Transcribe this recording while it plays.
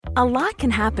A lot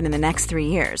can happen in the next 3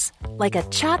 years. Like a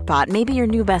chatbot may be your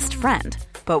new best friend.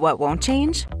 But what won't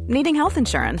change? Needing health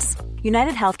insurance.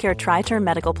 United Healthcare Tri-Term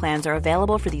Medical Plans are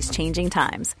available for these changing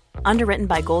times. Underwritten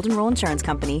by Golden Rule Insurance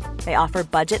Company, they offer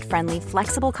budget-friendly,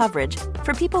 flexible coverage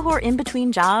for people who are in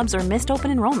between jobs or missed open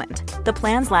enrollment. The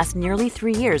plans last nearly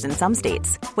 3 years in some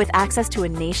states, with access to a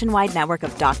nationwide network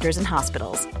of doctors and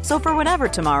hospitals. So for whatever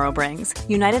tomorrow brings,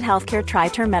 United Healthcare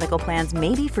Tri-Term Medical Plans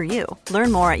may be for you.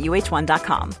 Learn more at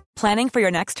uh1.com. Planning for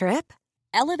your next trip?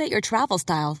 Elevate your travel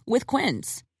style with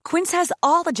Quince. Quince has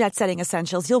all the jet-setting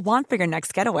essentials you'll want for your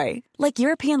next getaway, like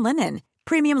European linen,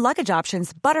 premium luggage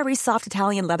options, buttery soft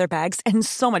Italian leather bags, and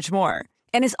so much more.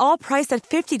 And is all priced at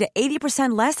 50 to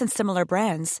 80% less than similar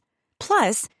brands.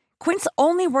 Plus, Quince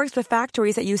only works with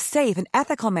factories that use safe and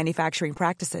ethical manufacturing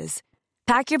practices.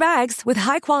 Pack your bags with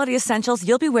high-quality essentials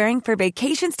you'll be wearing for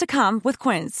vacations to come with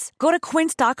Quince. Go to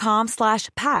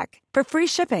quince.com/pack for free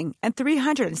shipping and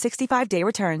 365-day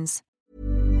returns.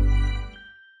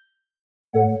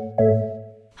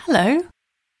 Hello.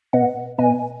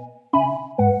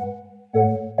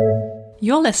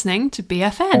 You're listening to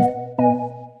BFN.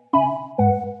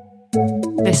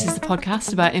 This is the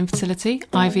podcast about infertility,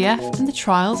 IVF, and the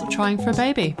trials of trying for a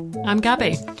baby. I'm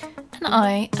Gabby. And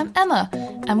I am Emma,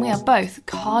 and we are both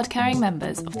card-carrying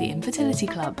members of the Infertility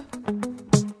Club.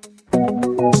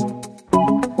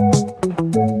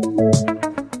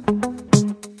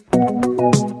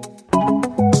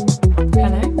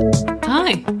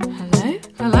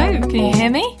 Can you hear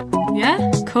me?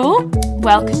 Yeah. Cool.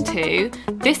 Welcome to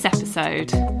this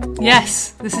episode.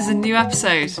 Yes, this is a new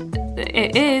episode.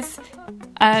 It is.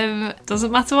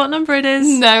 Doesn't matter what number it is.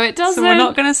 No, it doesn't. So we're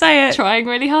not going to say it. Trying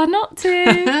really hard not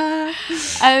to.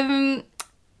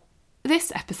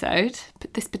 This episode,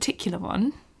 this particular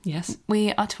one, yes,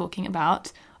 we are talking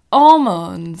about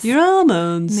hormones. Your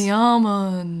hormones. The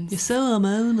hormones. You're so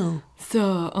hormonal.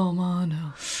 So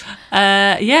hormonal.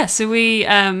 So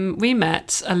we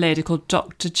met a lady called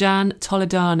Dr. Jan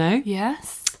Toledano.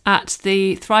 Yes. At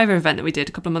the Thriver event that we did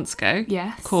a couple of months ago.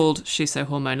 Yes. Called She's So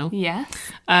Hormonal. Yes.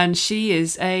 And she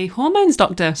is a hormones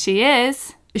doctor. She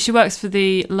is. She works for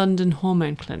the London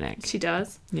Hormone Clinic. She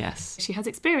does. Yes. She has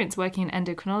experience working in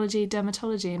endocrinology,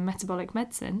 dermatology and metabolic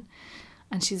medicine.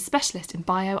 And she's a specialist in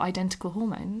bioidentical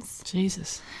hormones.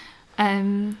 Jesus.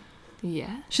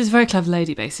 Yeah. She's a very clever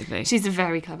lady, basically. She's a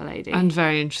very clever lady. And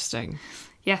very interesting.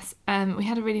 Yes. We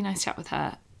had a really nice chat with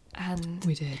her. And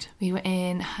we did. We were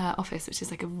in her office, which is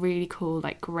like a really cool,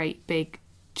 like great big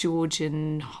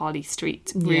Georgian Harley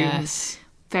Street room. Yes.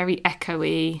 Very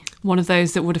echoey. One of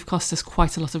those that would have cost us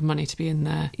quite a lot of money to be in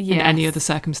there in any other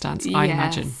circumstance, I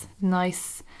imagine.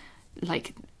 Nice,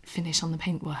 like, finish on the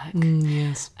paintwork.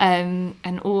 Yes. And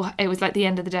it was like the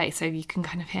end of the day, so you can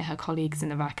kind of hear her colleagues in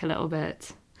the back a little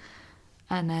bit.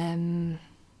 And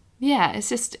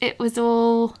it was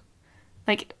all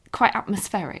like quite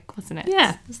atmospheric, wasn't it?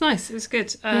 Yeah, it's nice. It was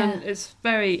good. It's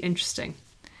very interesting.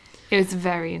 It was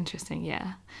very interesting,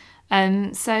 yeah.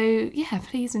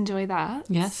 Please enjoy that.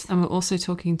 Yes, and we're also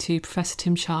talking to Professor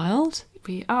Tim Child.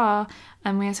 We are,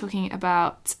 and we are talking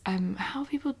about how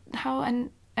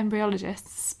embryologists,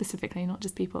 specifically, not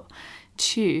just people,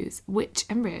 choose which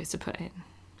embryos to put in.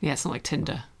 Yeah, it's not like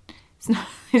Tinder. It's not.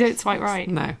 You don't swipe right.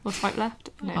 No. Or swipe left.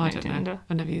 No, I don't Tinder. know.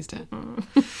 I've never used it.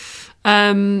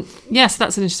 So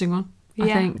that's an interesting one. Yeah.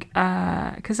 I think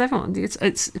because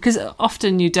it's because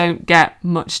often you don't get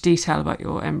much detail about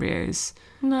your embryos.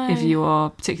 No.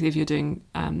 Particularly if you're doing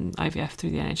IVF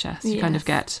through the NHS, you kind of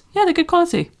get they're good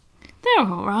quality. They're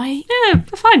all right. Yeah,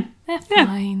 they're fine. They're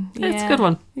fine. Yeah. It's a good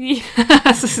one. Yeah.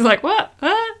 So it's like, what?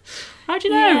 How'd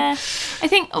you know? Yeah. I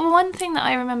think one thing that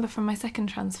I remember from my second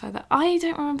transfer that I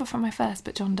don't remember from my first,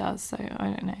 but John does, so I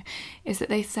don't know, is that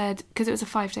they said, because it was a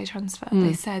 5-day transfer,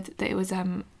 they said that it was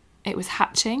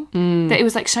hatching, that it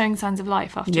was like showing signs of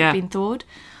life after it had been thawed.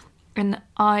 And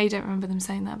I don't remember them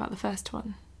saying that about the first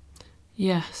one.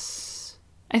 Yes.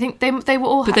 I think they were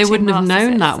all hatching. But they wouldn't have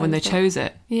known that so when they chose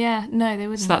it. Yeah, no, they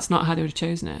wouldn't. So that's not how they would have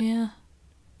chosen it. Yeah.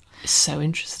 It's so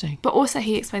interesting. But also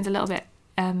he explains a little bit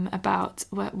about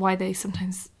why they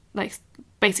sometimes, like,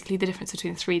 basically the difference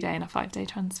between a 3-day and a 5-day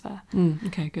transfer.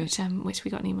 Okay, good. Which we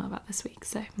got an email about this week.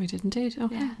 So we did indeed.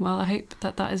 Okay. Yeah. Well, I hope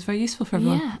that is very useful for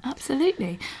everyone. Yeah,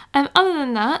 absolutely. Other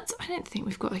than that, I don't think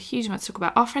we've got a huge amount to talk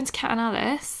about. Our friends Kat and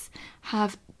Alice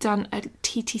have done a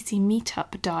TTC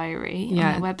meetup diary on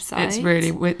their website.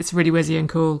 It's really whizzy and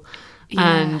cool.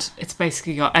 Yeah. And it's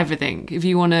basically got everything. If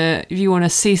you wanna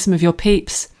see some of your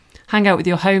peeps, hang out with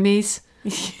your homies,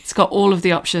 it's got all of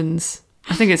the options.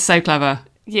 I think it's so clever.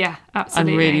 Yeah,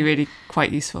 absolutely. And really, really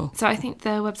quite useful. So I think the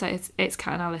website it's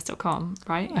catandalice.com,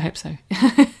 right? I hope so.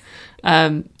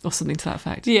 or something to that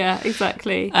effect. Yeah,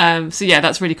 exactly. So yeah,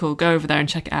 that's really cool. Go over there and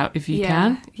check it out if you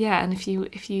can. Yeah, and if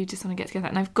you just want to get together.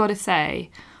 And I've got to say,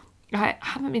 I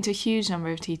haven't been to a huge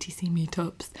number of TTC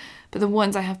meetups, but the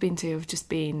ones I have been to have just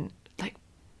been like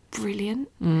brilliant.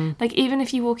 Like even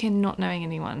if you walk in not knowing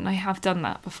anyone, I have done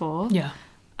that before. Yeah.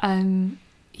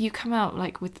 You come out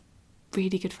like with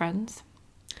really good friends.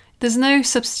 There's no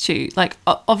substitute. Like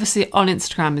obviously on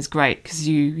Instagram is great because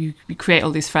you create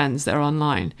all these friends that are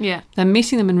online. Yeah. Then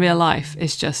meeting them in real life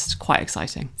is just quite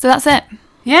exciting. So that's it.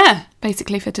 Yeah.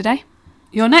 Basically for today.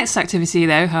 Your next activity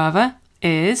though, however,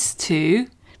 is to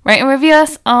rate and review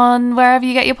us on wherever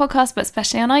you get your podcast, but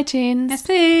especially on iTunes. Yes,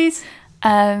 please.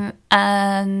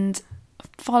 And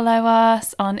follow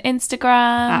us on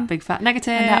Instagram at Big Fat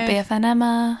Negative and at BFN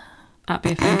Emma, at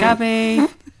BFN Gabby.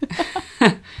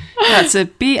 That's a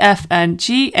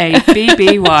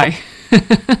BFNGABBY.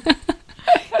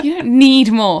 You don't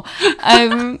need more.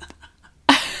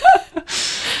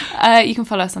 You can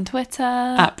follow us on Twitter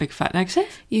at Big Fat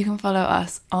Negative. You can follow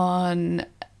us on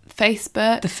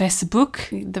Facebook. The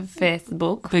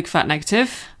Facebook. Big Fat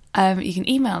Negative. You can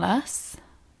email us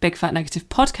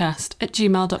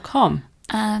bigfatnegativepodcast@gmail.com.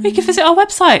 You can visit our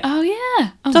website. Oh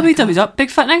yeah.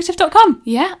 www.bigfatnegative.com.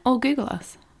 Yeah, or Google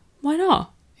us. Why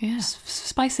not? Yeah.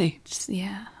 Spicy. Spicy.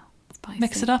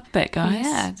 Mix it up a bit, guys.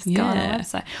 Yeah, just go on our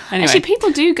website. Anyway. Actually,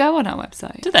 people do go on our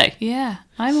website. Do they? Yeah.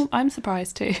 I'm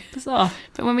surprised too. Bizarre.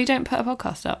 But when we don't put a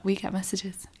podcast up, we get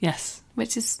messages. Yes.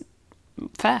 Which is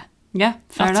fair. Yeah,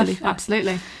 fair enough. Fair.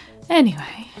 Absolutely.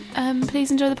 Anyway,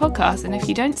 please enjoy the podcast, and if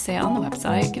you don't see it on the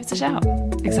website, give us a shout.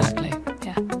 Exactly.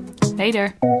 Yeah.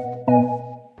 Later.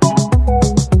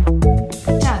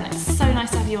 Dan, it's so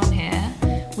nice to have you on here.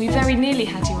 We very nearly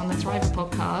had you on the Thriver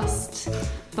podcast,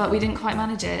 but we didn't quite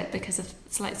manage it because of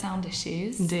slight sound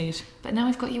issues. Indeed. But now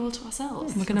we've got you all to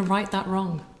ourselves. We're going to right that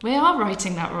wrong. We are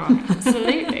righting that wrong,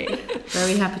 absolutely.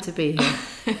 Very happy to be here.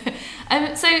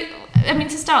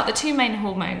 To start, the two main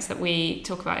hormones that we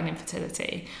talk about in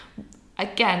infertility,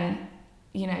 again,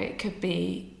 it could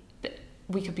be,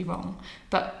 we could be wrong,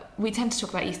 but we tend to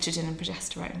talk about estrogen and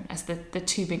progesterone as the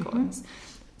two big ones.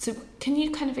 So can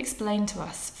you kind of explain to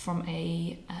us from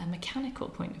a mechanical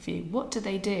point of view, what do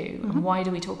they do and why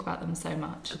do we talk about them so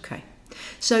much? Okay.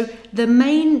 So the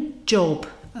main job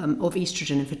of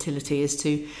estrogen in fertility is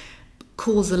to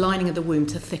cause the lining of the womb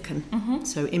to thicken,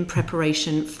 so in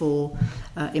preparation for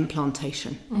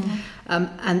implantation.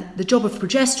 And the job of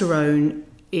progesterone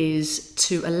is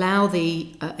to allow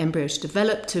the embryo to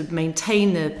develop, to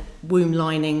maintain the womb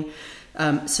lining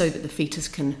so that the fetus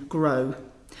can grow.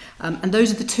 And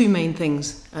those are the two main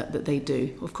things that they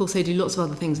do. Of course, they do lots of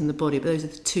other things in the body, but those are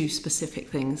the two specific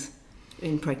things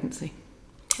in pregnancy.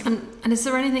 And is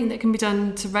there anything that can be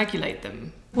done to regulate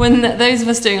them? When those of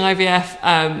us doing IVF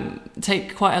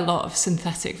take quite a lot of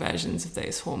synthetic versions of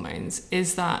those hormones,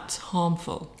 is that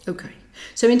harmful? Okay.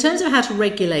 So in terms of how to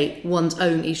regulate one's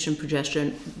own estrogen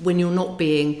progesterone when you're not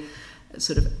being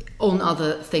sort of on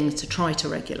other things to try to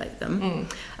regulate them,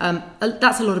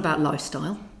 that's a lot about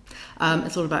lifestyle.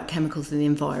 It's a lot about chemicals in the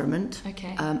environment.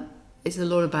 Okay. It's a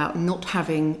lot about not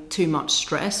having too much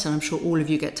stress, and I'm sure all of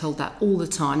you get told that all the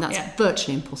time. That's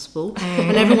virtually impossible.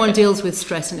 And everyone deals with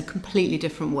stress in a completely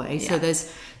different way. So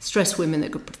there's stressed women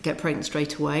that get pregnant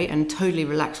straight away and totally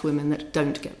relaxed women that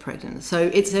don't get pregnant.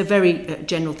 So it's a very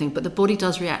general thing, but the body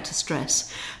does react to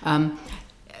stress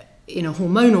in a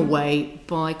hormonal way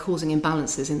by causing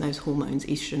imbalances in those hormones,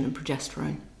 estrogen and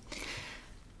progesterone.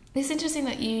 It's interesting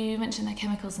that you mentioned the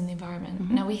chemicals in the environment.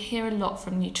 Now, we hear a lot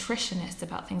from nutritionists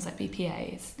about things like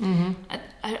BPAs.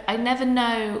 I never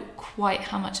know quite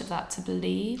how much of that to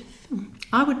believe.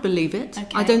 I would believe it.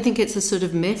 Okay. I don't think it's a sort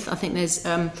of myth. I think there's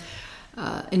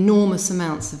enormous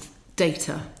amounts of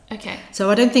data. Okay. So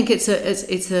I don't think it's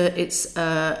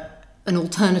an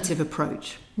alternative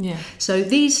approach. Yeah. So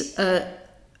these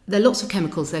there are lots of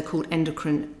chemicals. They're called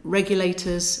endocrine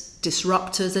regulators,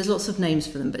 disruptors. There's lots of names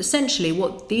for them. But essentially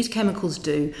what these chemicals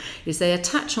do is they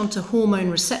attach onto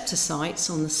hormone receptor sites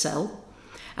on the cell,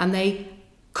 and they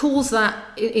cause that,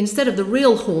 instead of the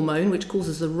real hormone, which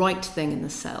causes the right thing in the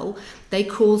cell, they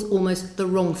cause almost the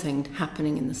wrong thing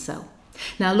happening in the cell.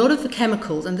 Now, a lot of the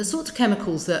chemicals, and the sorts of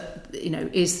chemicals that,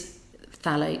 is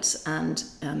phthalates and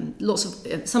lots of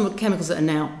some of the chemicals that are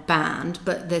now banned,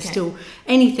 but there's still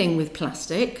anything with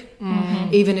plastic,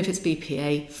 even if it's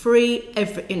BPA free,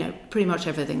 pretty much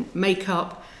everything,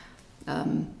 makeup,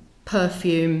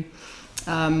 perfume,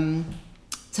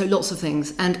 so lots of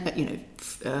things, and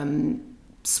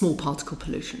small particle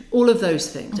pollution, all of those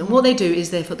things. And what they do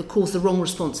is therefore they cause the wrong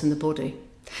response in the body,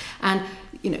 and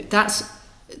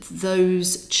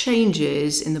those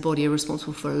changes in the body are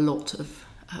responsible for a lot of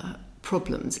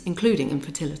problems, including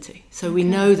infertility. So we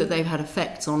know that they've had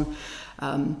effects on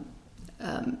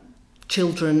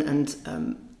children and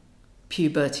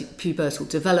pubertal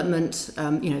development.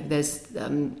 There's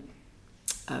the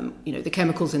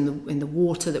chemicals in the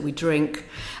water that we drink,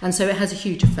 and so it has a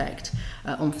huge effect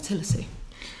on fertility.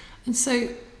 And so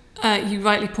you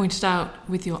rightly pointed out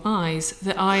with your eyes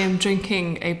that I am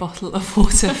drinking a bottle of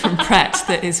water from Pret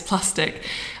that is plastic.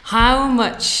 How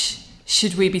much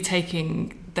should we be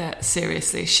taking that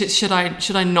seriously? Should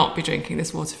I not be drinking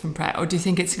this water from Pret, or do you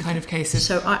think it's a kind of case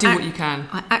of what you can?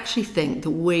 I actually think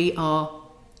that we're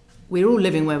all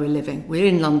living where we're living. We're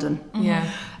in London. Yeah.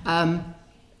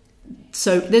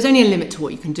 So there's only a limit to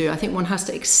what you can do. I think one has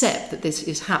to accept that this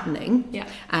is happening,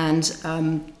 and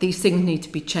these things need to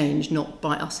be changed, not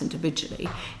by us individually.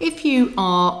 If you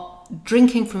are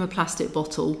drinking from a plastic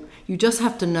bottle, you just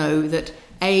have to know that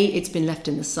it's been left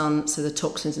in the sun, so the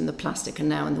toxins in the plastic are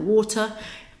now in the water.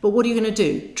 But what are you going to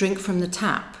do? Drink from the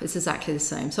tap? It's exactly the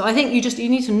same. So I think you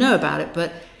need to know about it,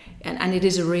 but and it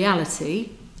is a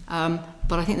reality.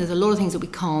 But I think there's a lot of things that we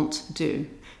can't do.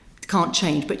 Can't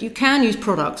change, but you can use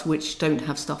products which don't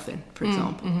have stuff in, for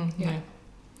example. Mm-hmm.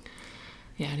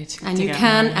 Yeah. I need to. And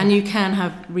you can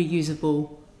have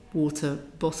reusable water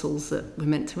bottles that we're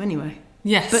meant to anyway.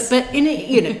 Yes. But in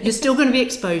it, you're still going to be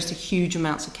exposed to huge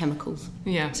amounts of chemicals.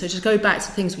 Yeah. So just go back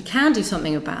to things we can do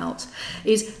something about.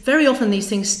 Is very often these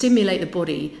things stimulate the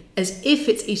body as if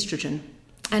it's estrogen,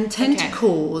 and tend to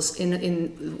cause in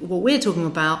what we're talking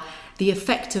about the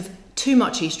effect of too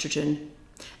much estrogen.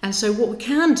 And so what we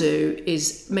can do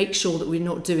is make sure that we're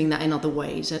not doing that in other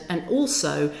ways, and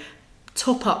also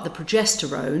top up the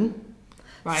progesterone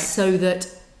so that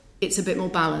it's a bit more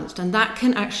balanced. And that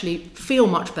can actually feel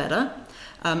much better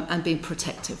and be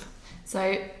protective.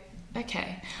 So,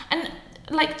 okay. And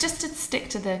just to stick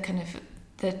to the kind of,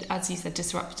 as you said,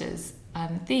 disruptors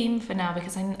theme for now,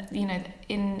 because in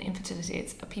infertility,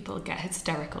 it's people get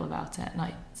hysterical about it, and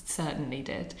I certainly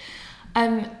did.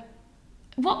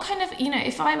 What kind of,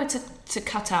 if I were to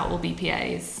cut out all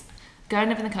BPAs, go and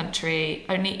live in the country,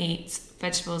 only eat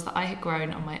vegetables that I had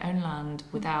grown on my own land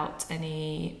without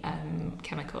any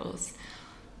chemicals,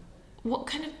 what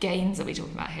kind of gains are we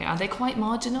talking about here? Are they quite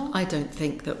marginal? I don't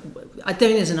think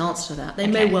there's an answer to that. They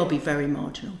may well be very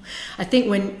marginal. I think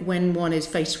when one is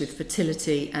faced with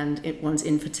fertility and one's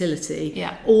infertility,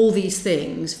 all these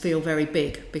things feel very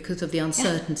big because of the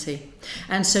uncertainty.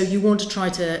 And so you want to try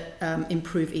to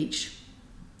improve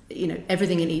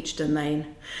everything in each domain.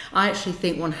 I actually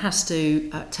think one has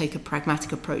to take a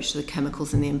pragmatic approach to the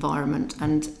chemicals in the environment,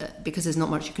 and because there's not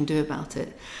much you can do about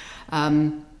it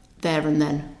there and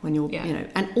then when you're,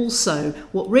 and also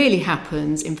what really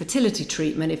happens in fertility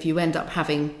treatment, if you end up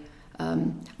having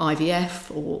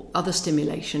IVF or other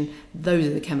stimulation, those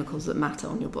are the chemicals that matter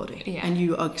on your body, and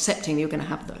you are accepting that you're going to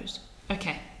have those.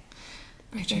 Okay.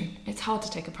 Very true. It's hard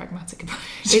to take a pragmatic approach.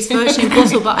 It's virtually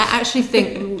impossible, but I actually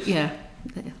think,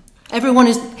 everyone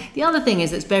is. The other thing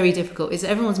is that's very difficult is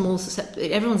everyone's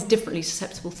differently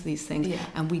susceptible to these things,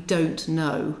 and we don't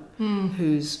know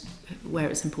where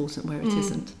it's important, where it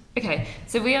isn't. Okay,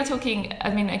 so we are talking. I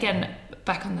mean, again,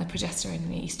 back on the progesterone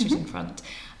and the estrogen front.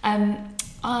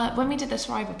 When we did the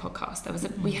Thriver podcast,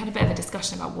 we had a bit of a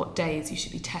discussion about what days you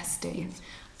should be testing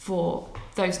for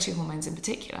those two hormones in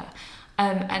particular,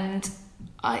 and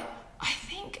I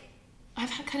think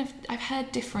I've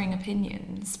heard differing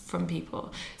opinions from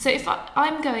people. So if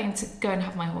I'm going to go and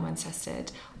have my hormones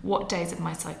tested, what days of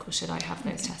my cycle should I have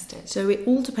those tested? So it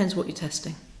all depends what you're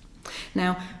testing.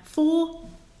 Now,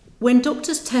 when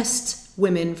doctors test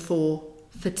women for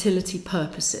fertility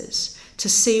purposes to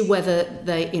see whether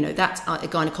that's a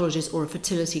gynecologist or a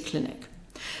fertility clinic,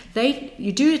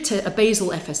 you do a basal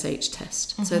FSH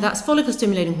test. Mm-hmm. So that's follicle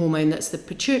stimulating hormone. That's the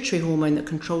pituitary hormone that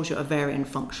controls your ovarian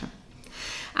function.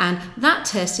 And that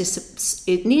test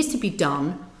it needs to be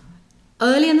done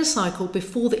early in the cycle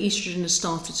before the estrogen has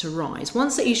started to rise.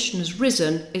 Once the estrogen has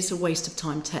risen, it's a waste of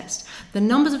time test. The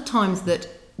numbers of times that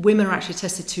women are actually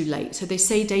tested too late. So they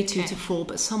say day 2 to 4,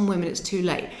 but some women it's too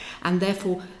late. And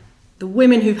therefore, the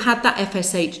women who've had that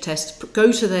FSH test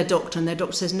go to their doctor, and their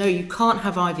doctor says, no, you can't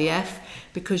have IVF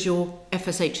because your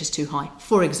FSH is too high,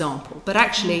 for example. But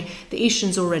actually, the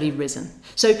estrogen's already risen.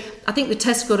 So I think the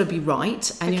test's got to be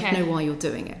right, and you have to know why you're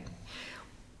doing it.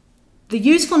 The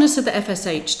usefulness of the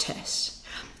FSH test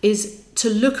is to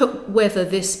look at whether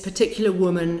this particular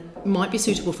woman might be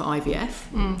suitable for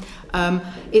IVF.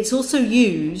 It's also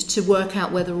used to work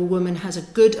out whether a woman has a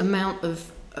good amount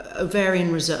of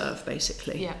ovarian reserve,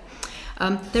 basically.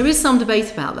 There is some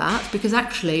debate about that, because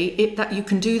actually that you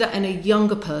can do that in a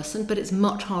younger person, but it's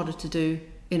much harder to do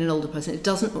in an older person. It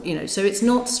doesn't, so it's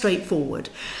not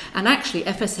straightforward. And actually,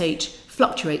 FSH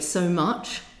fluctuates so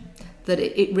much that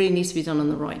it really needs to be done on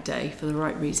the right day for the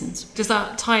right reasons. Does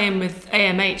that tie in with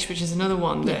AMH, which is another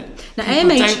one that now,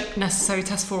 people AMH, don't necessarily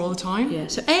test for all the time? Yeah,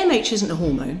 so AMH isn't a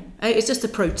hormone, it's just a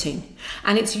protein.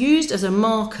 And it's used as a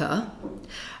marker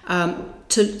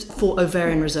for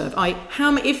ovarian reserve.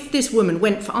 If this woman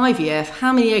went for IVF,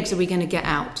 how many eggs are we going to get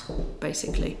out,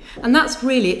 basically? And that's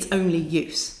really its only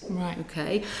use. Right.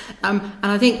 Okay. And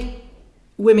I think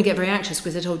women get very anxious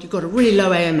because they're told you've got a really low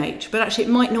AMH, but actually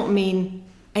it might not mean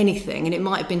anything, and it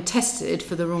might have been tested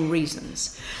for the wrong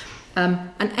reasons.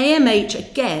 And AMH,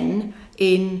 again,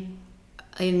 it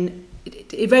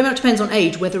very much depends on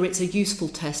age whether it's a useful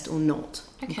test or not.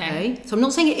 Okay. So I'm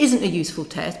not saying it isn't a useful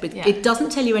test, but it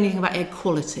doesn't tell you anything about egg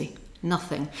quality.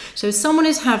 Nothing. So if someone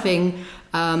is having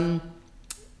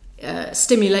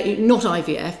stimulation, not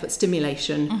IVF, but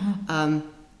stimulation,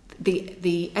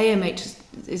 the AMH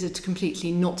is a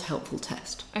completely not helpful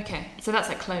test. Okay, so that's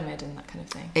like Clomid and that kind of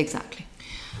thing. Exactly.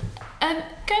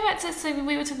 Going back to, so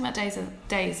we were talking about days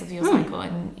of your cycle,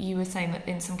 and you were saying that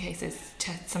in some cases,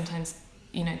 sometimes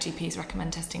GPs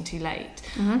recommend testing too late.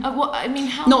 How?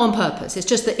 Not on purpose. It's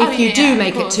just that if you do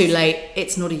make it too late,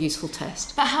 it's not a useful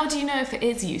test. But how do you know if it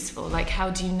is useful? Like, how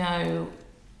do you know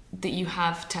that you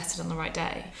have tested on the right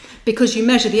day? Because you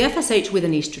measure the FSH with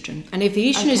an estrogen, and if the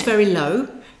estrogen is very low,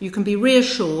 you can be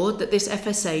reassured that this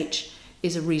FSH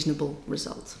is a reasonable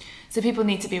result. So people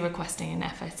need to be requesting an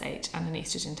FSH and an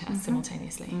estrogen test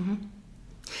simultaneously.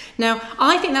 Now,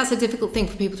 I think that's a difficult thing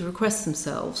for people to request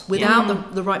themselves without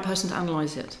the right person to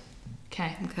analyse it.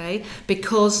 Okay?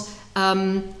 Because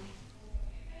women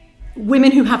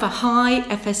who have a high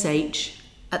FSH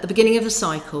at the beginning of the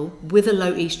cycle with a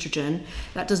low estrogen,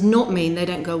 that does not mean they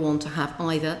don't go on to have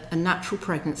either a natural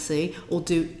pregnancy or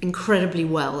do incredibly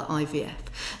well at IVF.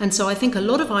 And so I think a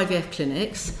lot of IVF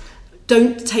clinics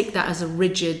don't take that as a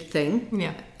rigid thing.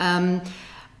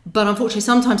 But unfortunately,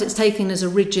 sometimes it's taken as a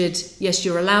rigid, yes,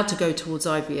 you're allowed to go towards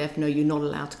IVF, no, you're not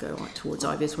allowed to go towards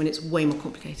IVF, when it's way more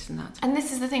complicated than that. And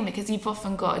this is the thing, because you've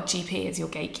often got a GP as your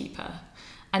gatekeeper.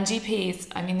 And GPs,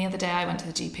 the other day I went to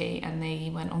the GP and they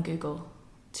went on Google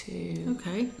to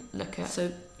look at...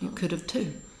 So you could have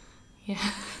too. Yeah.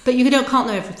 But you can't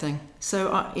know everything.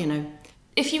 So,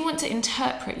 If you want to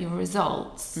interpret your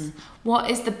results,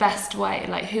 what is the best way?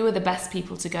 Like, who are the best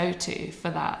people to go to for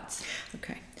that?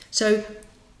 Okay. So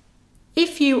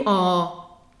if you are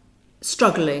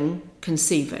struggling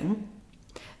conceiving,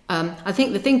 I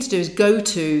think the thing to do is go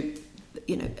to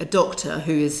a doctor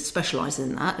who is specialised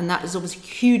in that, and that is obviously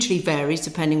hugely varies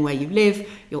depending where you live,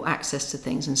 your access to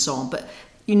things and so on, but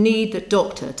you need the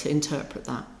doctor to interpret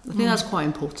that. I think that's quite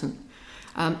important.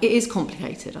 It is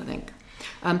complicated, I think.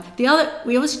 We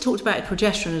obviously talked about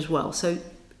progesterone as well. So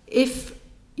if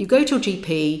you go to your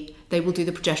GP, they will do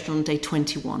the progesterone on day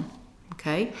 21.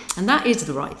 Okay, and that is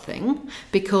the right thing,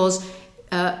 because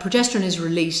progesterone is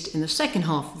released in the second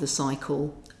half of the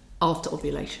cycle after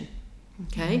ovulation.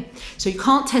 Okay, so you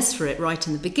can't test for it right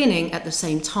in the beginning at the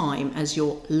same time as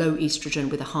your low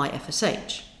estrogen with a high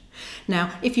FSH.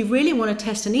 Now, if you really want to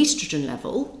test an estrogen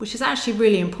level, which is actually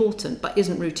really important but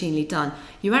isn't routinely done,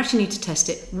 you actually need to test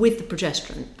it with the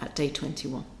progesterone at day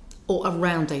 21 or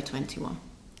around day 21.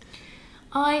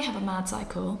 I have a mad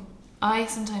cycle. I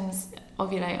sometimes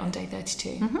ovulate on day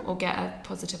 32 or get a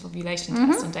positive ovulation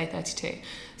test on day 32.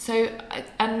 So,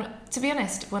 and to be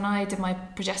honest, when I did my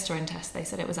progesterone test, they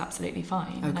said it was absolutely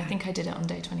fine. Okay. And I think I did it on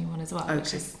day 21 as well,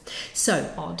 which is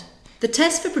odd. The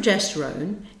test for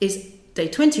progesterone is day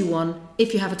 21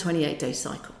 if you have a 28-day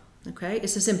cycle. Okay,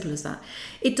 it's as simple as that.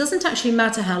 It doesn't actually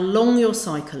matter how long your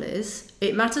cycle is.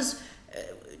 It matters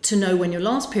to know when your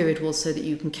last period was, so that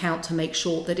you can count to make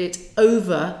sure that it's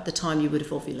over the time you would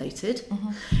have ovulated.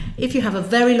 If you have a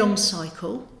very long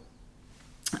cycle,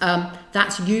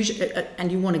 that's usually,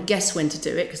 and you want to guess when to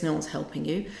do it because no one's helping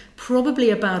you, probably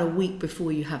about a week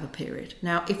before you have a period.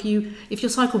 Now, if your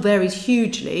cycle varies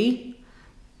hugely,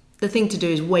 the thing to do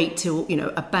is wait till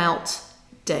about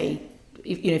day.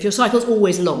 If your cycle's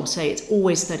always long, say it's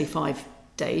always 35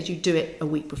 days, you do it a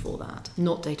week before that,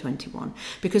 not day 21,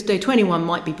 because day 21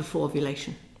 might be before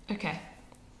ovulation. Okay,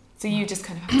 so you just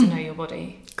kind of have to know your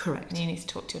body. Correct. And you need to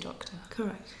talk to your doctor.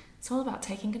 Correct. It's all about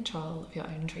taking control of your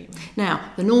own treatment. Now,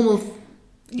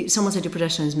 someone said your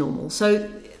progesterone is normal, so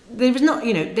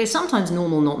there's sometimes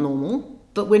normal, not normal,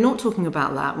 but we're not talking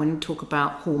about that when we talk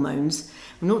about hormones.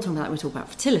 We're not talking about that when we talk about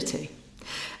fertility.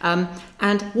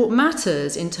 And what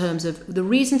matters in terms of the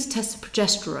reason to test the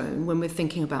progesterone when we're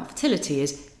thinking about fertility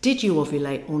is, did you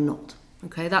ovulate or not?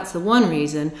 Okay, that's the one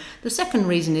reason. The second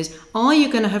reason is, are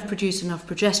you going to have produced enough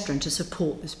progesterone to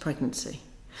support this pregnancy?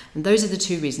 And those are the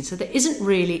two reasons. So there isn't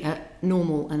really a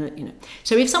normal and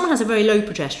So if someone has a very low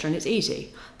progesterone, it's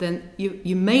easy. Then you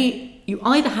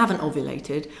either haven't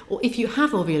ovulated, or if you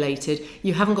have ovulated,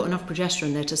 you haven't got enough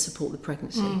progesterone there to support the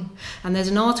pregnancy. And there's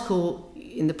an article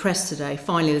in the press today,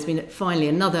 there's been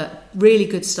another really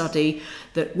good study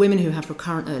that women who have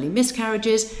recurrent early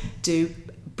miscarriages do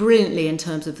brilliantly in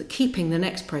terms of keeping the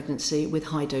next pregnancy with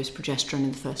high dose progesterone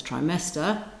in the first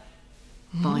trimester.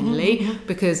 Finally,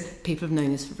 because people have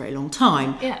known this for a very long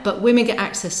time. Yeah. But women get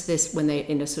access to this when they're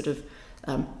in a sort of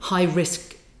high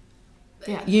risk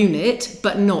unit,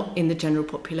 but not in the general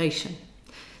population.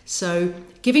 So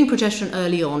giving progesterone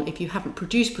early on, if you haven't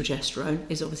produced progesterone,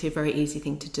 is obviously a very easy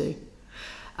thing to do.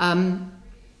 And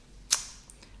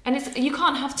you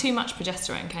can't have too much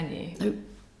progesterone, can you? No,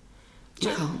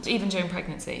 you can't. Even during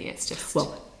pregnancy, it's just...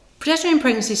 Well, progesterone in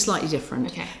pregnancy is slightly different.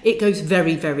 Okay. It goes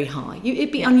very, very high.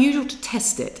 It'd be unusual to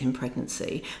test it in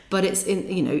pregnancy, but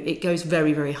it goes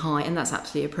very, very high, and that's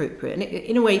absolutely appropriate. And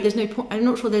in a way, there's no point. I'm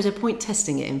not sure there's a point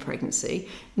testing it in pregnancy,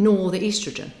 nor the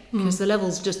estrogen, because the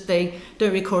levels they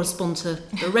don't really correspond to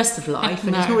the rest of life,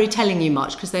 and it's not really telling you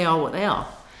much because they are what they are.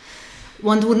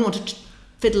 One wouldn't want to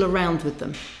fiddle around with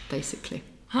them, basically.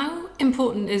 How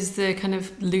important is the kind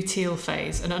of luteal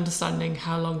phase and understanding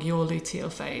how long your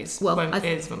luteal phase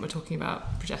is when we're talking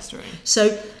about progesterone?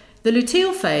 So the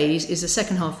luteal phase is the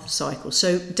second half of the cycle.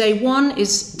 So day one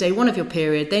is day one of your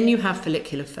period, then you have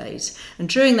follicular phase. And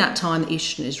during that time, the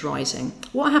estrogen is rising.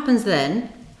 What happens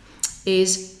then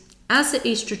is as the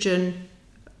estrogen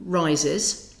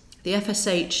rises, the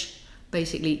FSH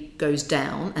basically goes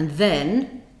down, and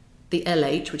then the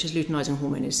LH, which is luteinizing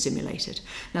hormone, is stimulated.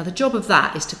 Now, the job of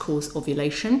that is to cause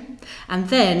ovulation, and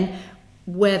then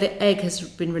where the egg has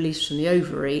been released from the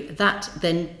ovary, that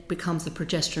then becomes the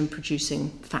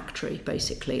progesterone-producing factory,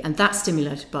 basically, and that's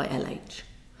stimulated by LH.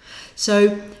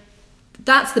 So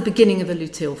that's the beginning of the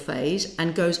luteal phase,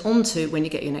 and goes on to when you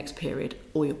get your next period,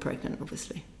 or you're pregnant,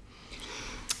 obviously.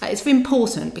 It's very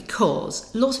important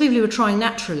because lots of people who are trying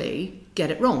naturally get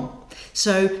it wrong.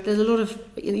 So there's a lot of,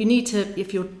 you need to,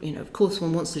 if you're, of course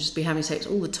one wants to just be having sex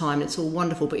all the time, it's all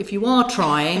wonderful, but if you are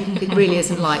trying, it really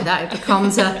isn't like that.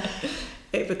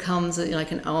 It becomes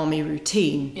like an army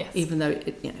routine, yes. Even though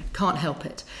it can't help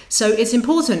it. So it's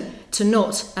important to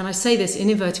not, and I say this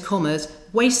in inverted commas,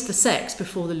 waste the sex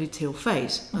before the luteal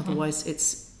phase. Otherwise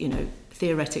it's,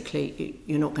 theoretically,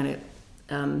 you're not going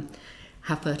to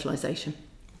have fertilization.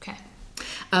 Okay.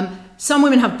 Some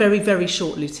women have very, very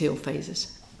short luteal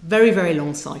phases, very, very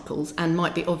long cycles, and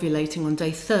might be ovulating on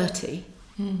day 30,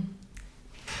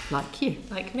 like you.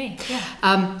 Like me, yeah.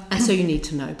 And so you need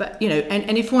to know. But,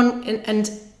 and if one, and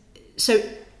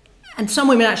some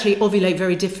women actually ovulate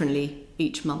very differently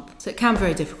each month. So it can be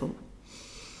very difficult.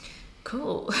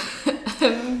 Cool.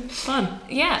 Fun.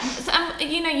 Yeah. So,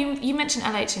 you mentioned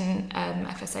LH and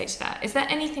FSH there. Is there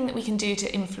anything that we can do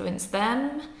to influence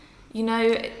them?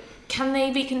 Can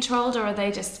they be controlled, or are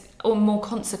they or more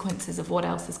consequences of what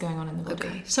else is going on in the body?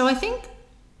 Okay. So I think,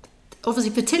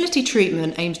 obviously, fertility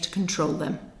treatment aims to control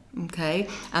them, okay?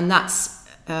 And that's,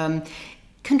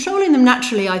 controlling them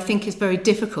naturally, I think, is very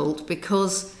difficult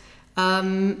because,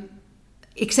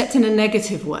 except in a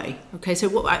negative way, okay?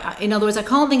 So in other words, I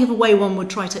can't think of a way one would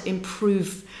try to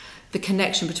improve the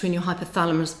connection between your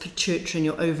hypothalamus, pituitary and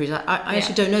your ovaries. I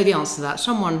actually don't know the answer to that.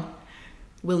 Someone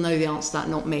will know the answer to that,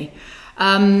 not me.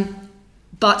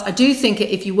 But I do think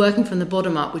if you're working from the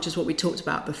bottom up, which is what we talked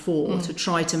about before, to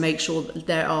try to make sure that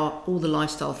there are all the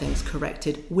lifestyle things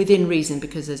corrected within reason,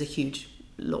 because there's a huge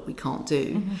lot we can't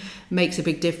do, makes a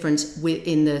big difference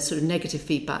in the sort of negative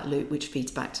feedback loop, which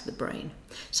feeds back to the brain.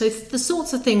 So the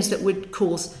sorts of things that would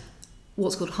cause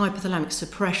what's called hypothalamic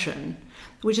suppression,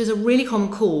 which is a really common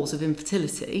cause of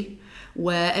infertility,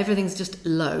 where everything's just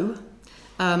low,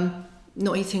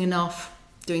 not eating enough,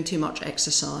 doing too much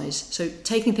exercise. So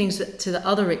taking things to the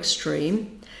other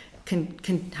extreme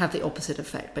can have the opposite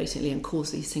effect, basically, and cause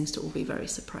these things to all be very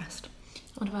suppressed.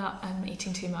 What about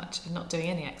eating too much and not doing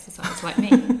any exercise, like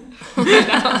me?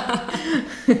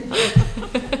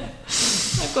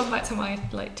 I've gone back to my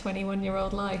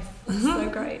 21-year-old life. It's so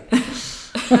great.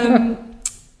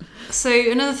 So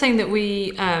another thing that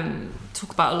we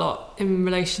talk about a lot in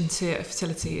relation to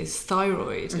fertility is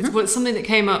thyroid. It's something that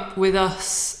came up with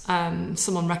us.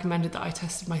 Someone recommended that I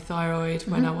tested my thyroid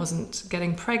when I wasn't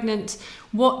getting pregnant.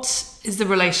 What is the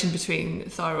relation between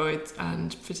thyroid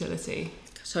and fertility?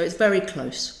 So it's very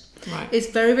close. Right. It's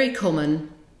very, very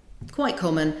common, quite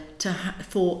common,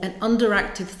 for an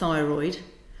underactive thyroid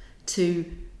to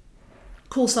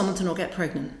cause someone to not get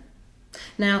pregnant.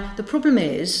 Now, the problem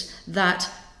is that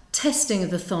testing of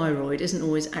the thyroid isn't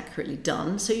always accurately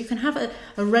done. So you can have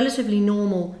a relatively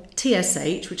normal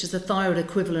TSH, which is the thyroid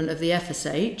equivalent of the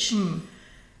FSH,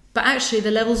 but actually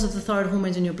the levels of the thyroid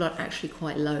hormones in your blood are actually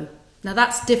quite low. Now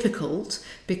that's difficult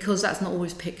because that's not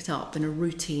always picked up in a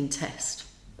routine test.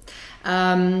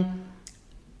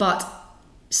 But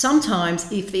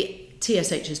sometimes if the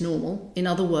TSH is normal, in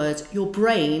other words, your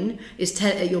brain is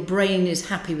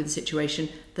happy with the situation,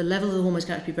 the level of the hormones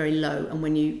can actually be very low, and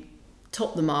when you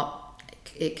top them up,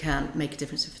 it can make a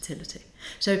difference in fertility.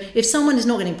 So if someone is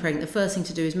not getting pregnant, the first thing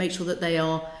to do is make sure that they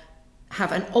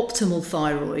have an optimal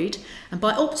thyroid, and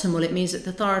by optimal it means that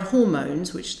the thyroid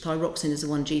hormones, which thyroxine is the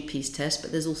one GPs test,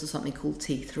 but there's also something called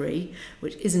T3,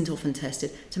 which isn't often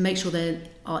tested, to make sure they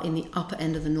are in the upper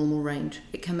end of the normal range.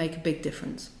 It can make a big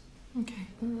difference.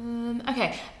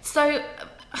 Okay. So,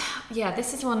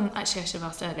 this is one actually I should have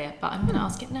asked earlier, but I'm going to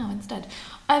ask it now instead.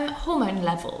 Hormone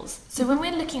levels. So when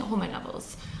we're looking at hormone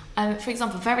levels, for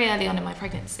example, very early on in my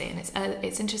pregnancy, and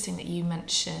it's interesting that you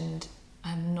mentioned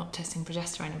not testing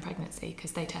progesterone in pregnancy,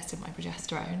 because they tested my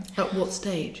progesterone. At what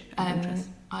stage?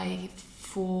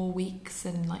 4 weeks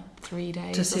and like 3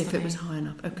 days. To see if it was high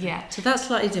enough. Okay. Yeah. So that's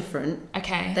slightly different.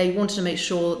 Okay. They wanted to make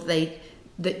sure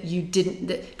that you didn't,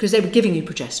 because they were giving you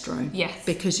progesterone. Yes.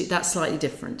 Because that's slightly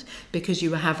different, because you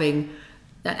were having,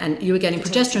 and you were getting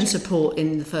progesterone support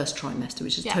in the first trimester,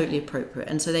 which is totally appropriate.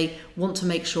 And so they want to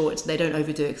make sure they don't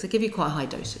overdo it, because they give you quite high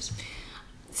doses.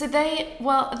 So they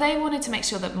wanted to make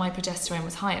sure that my progesterone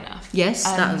was high enough. Yes,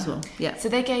 that as well. Yeah. So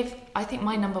they gave, I think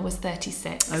my number was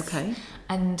 36. Okay.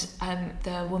 And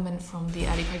the woman from the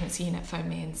early pregnancy unit phoned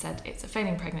me and said it's a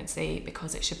failing pregnancy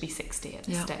because it should be 60 at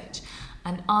this stage.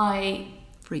 And I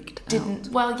didn't.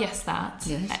 Well, yes,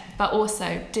 but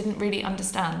also didn't really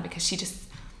understand, because she just,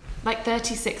 like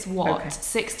 36 what,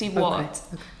 60 what,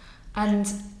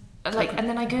 and and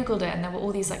then I googled it, and there were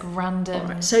all these like random.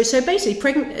 Right. So basically,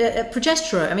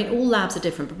 progesterone. I mean, all labs are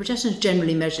different, but progesterone is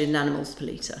generally measured in nanomoles per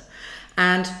litre,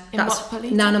 and that's what per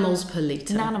litre? Nanomoles per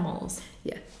litre. Nanomoles.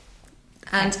 Yeah,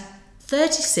 and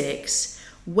 36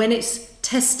 when it's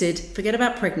tested. Forget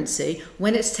about pregnancy.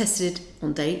 When it's tested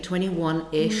on day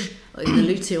 21-ish in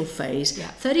the luteal phase,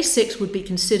 36 would be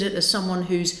considered as someone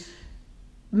who's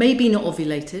maybe not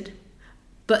ovulated,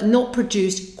 but not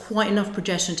produced quite enough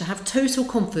progesterone to have total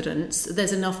confidence that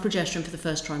there's enough progesterone for the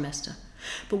first trimester.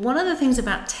 But one of the things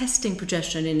about testing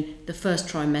progesterone in the first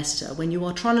trimester, when you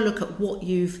are trying to look at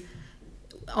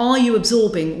are you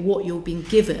absorbing what you're being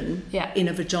given in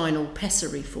a vaginal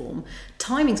pessary form,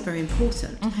 timing's very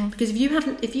important. Because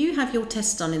if you have your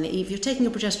tests done in the evening, you're taking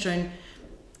your progesterone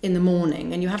in the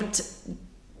morning and you haven't,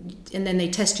 and then they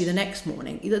test you the next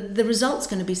morning, the result's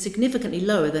going to be significantly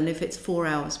lower than if it's 4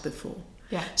 hours before.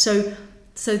 Yeah. So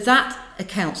that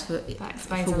accounts for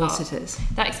what it is.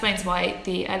 That explains why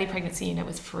the early pregnancy unit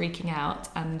was freaking out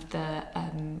and the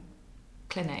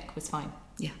clinic was fine.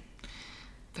 Yeah.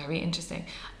 Very interesting.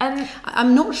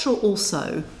 I'm not sure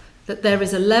also that there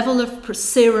is a level of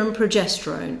serum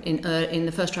progesterone in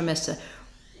the first trimester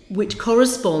which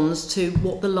corresponds to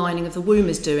what the lining of the womb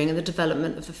is doing and the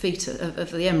development of the fetus,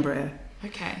 of the embryo.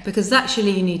 Okay. Because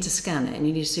actually you need to scan it and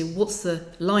you need to see what's the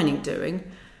lining doing,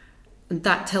 and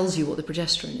that tells you what the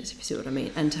progesterone is, if you see what I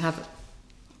mean. And to have...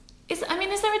 Is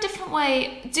there a different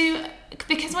way?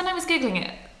 Because when I was Googling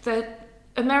it, the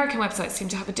American websites seem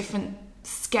to have a different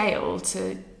scale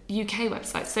to UK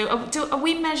websites. So are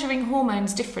we measuring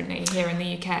hormones differently here in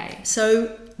the UK?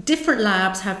 So different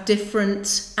labs have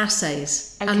different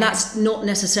assays, and that's not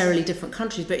necessarily different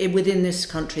countries, but within this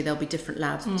country there'll be different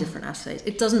labs with different assays.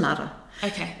 It doesn't matter.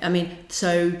 Okay.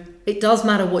 So it does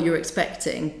matter what you're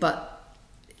expecting, but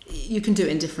you can do it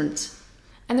in different.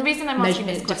 And the reason I'm asking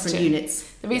this question, different units.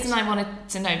 The reason I wanted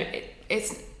to know,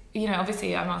 it's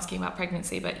obviously I'm asking about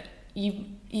pregnancy, but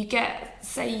you get,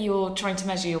 say you're trying to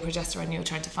measure your progesterone, you're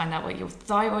trying to find out what your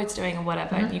thyroid's doing or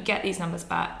whatever, and you get these numbers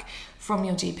back from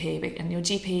your GP, and your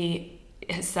GP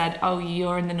has said, oh,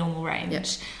 you're in the normal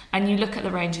range, and you look at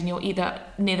the range and you're either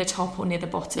near the top or near the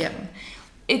bottom.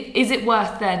 Is it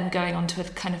worth then going on to a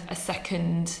kind of a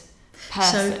second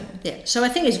person? So I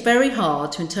think it's very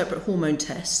hard to interpret hormone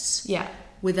tests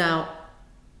without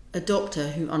a doctor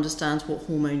who understands what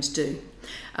hormones do.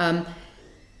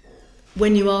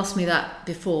 When you asked me that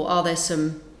before, are there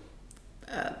some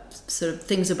sort of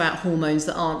things about hormones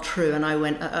that aren't true? And I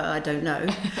went, I don't know.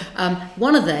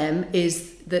 One of them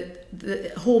is that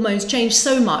the hormones change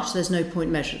so much there's no point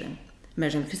measuring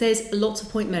because there's lots of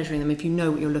point measuring them if you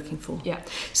know what you're looking for. Yeah.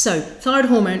 So thyroid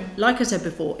hormone, like I said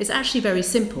before, is actually very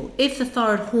simple. If the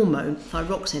thyroid hormone,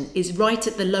 thyroxine, is right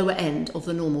at the lower end of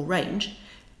the normal range,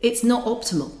 it's not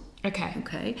optimal.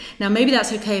 Okay. Now, maybe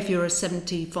that's okay if you're a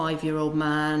 75-year-old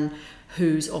man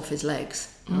who's off his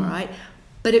legs, all right?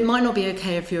 But it might not be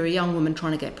okay if you're a young woman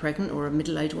trying to get pregnant or a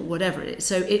middle-aged or whatever it is.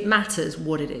 So it matters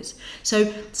what it is.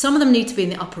 So some of them need to be in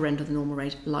the upper end of the normal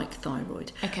range, like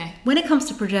thyroid. Okay. When it comes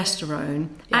to progesterone,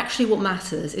 actually what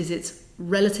matters is its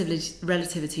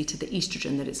relativity to the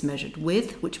estrogen that it's measured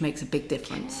with, which makes a big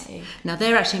difference. Okay. Now,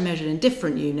 they're actually measured in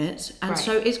different units, and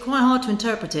so it's quite hard to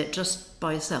interpret it just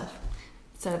by yourself.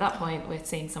 So at that point, we're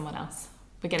seeing someone else.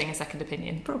 We're getting a second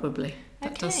opinion. Probably.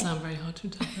 That does sound very hard to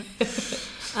interpret.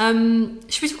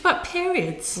 Should we talk about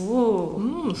periods?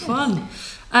 Ooh, fun.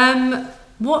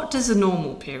 What does a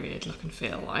normal period look and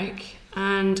feel like?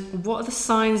 And what are the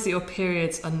signs that your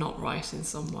periods are not right in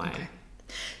some way? Okay.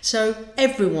 So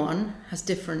everyone has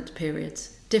different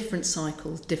periods, different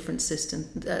cycles, different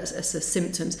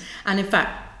symptoms. And in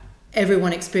fact,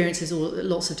 everyone experiences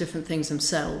lots of different things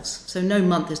themselves. So no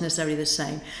month is necessarily the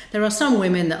same. There are some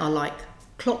women that are like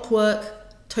clockwork,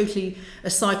 totally a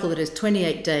cycle that is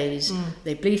 28 days.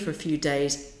 They bleed for a few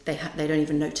days. They don't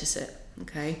even notice it.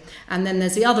 Okay. And then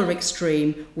there's the other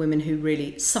extreme, women who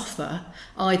really suffer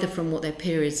either from what their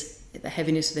periods, the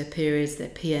heaviness of their periods, their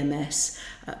PMS,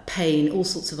 pain, all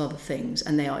sorts of other things,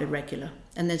 and they are irregular.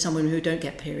 And then some women who don't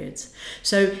get periods.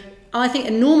 So I think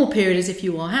a normal period is if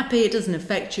you are happy, it doesn't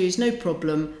affect you, it's no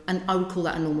problem, and I would call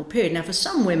that a normal period. Now, for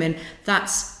some women,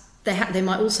 they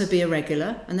might also be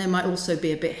irregular, and they might also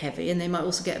be a bit heavy, and they might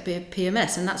also get a bit of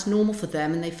PMS, and that's normal for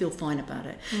them, and they feel fine about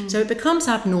it. So it becomes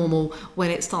abnormal when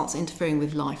it starts interfering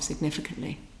with life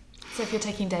significantly. So if you're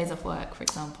taking days off work, for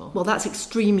example? Well, that's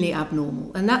extremely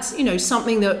abnormal, and that's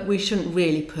something that we shouldn't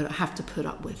really have to put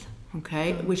up with.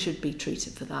 Okay, we should be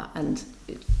treated for that, and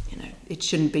it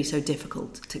shouldn't be so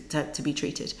difficult to be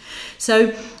treated.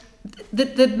 So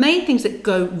the main things that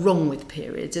go wrong with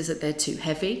periods is that they're too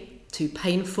heavy, too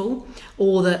painful,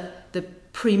 or that the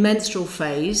premenstrual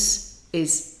phase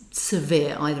is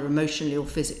severe, either emotionally or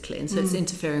physically, and so it's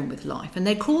interfering with life. And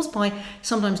they're caused by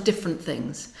sometimes different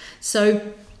things.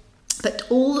 So,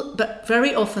 but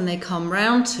very often they come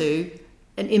round to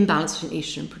an imbalance between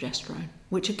estrogen and progesterone,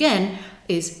 which again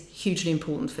is hugely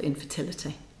important for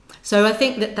infertility. So I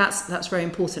think that's very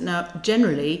important. Now,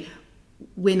 generally,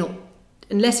 we're not,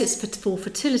 unless it's for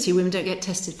fertility, women don't get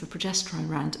tested for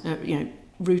progesterone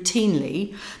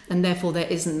routinely, and therefore there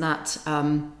isn't that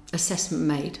assessment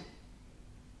made.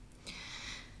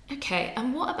 Okay,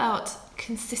 and what about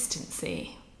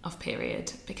consistency of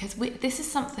period? Because this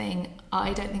is something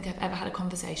I don't think I've ever had a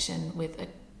conversation with a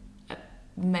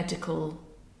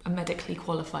medically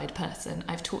qualified person.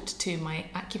 I've talked to my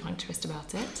acupuncturist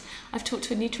about it. I've talked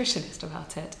to a nutritionist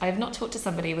about it. I have not talked to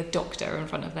somebody with doctor in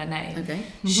front of their name. Okay.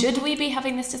 Mm-hmm. Should we be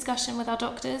having this discussion with our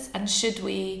doctors? And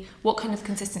what kind of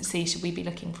consistency should we be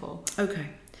looking for? Okay.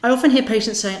 I often hear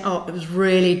patients saying, oh, it was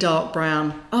really dark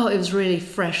brown. Oh, it was really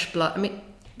fresh blood. I mean,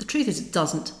 the truth is it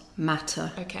doesn't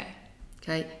matter. Okay.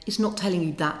 It's not telling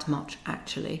you that much,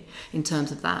 actually, in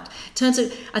terms of that.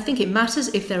 I think it matters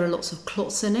if there are lots of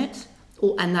clots in it,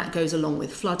 and that goes along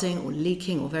with flooding or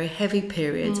leaking or very heavy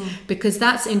periods, because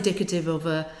that's indicative of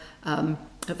a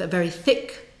very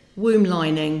thick womb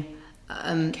lining,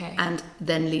 and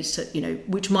then leads to,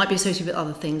 which might be associated with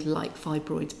other things like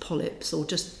fibroids, polyps, or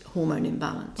just hormone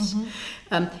imbalance.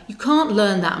 You can't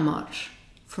learn that much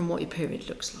from what your period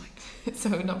looks like.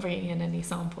 So we're not bringing in any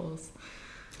samples.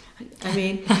 I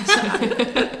mean,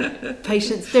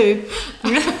 patients do.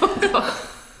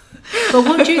 But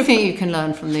what do you think you can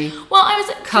learn from the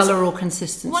colour or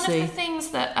consistency? One of the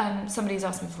things that somebody's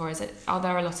asked me before is, are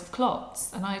there a lot of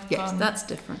clots? And I've gone, that's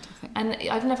different, I think. And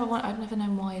I've never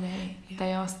known why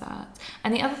they asked that.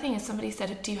 And the other thing is, somebody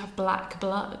said, do you have black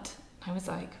blood? I was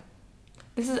like,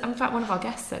 this is, in fact, one of our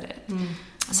guests said it.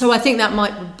 So I think that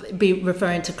might be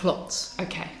referring to clots.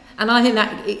 Okay. And I think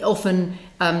that it often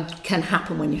can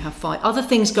happen when you have other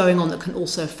things going on that can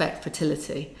also affect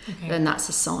fertility. Okay. And that's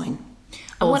a sign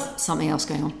of something else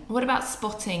going on. What about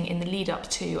spotting in the lead up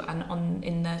to and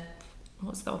in the,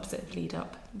 what's the opposite of lead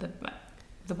up?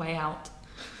 The way out.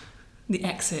 The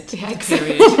exit.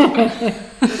 Period.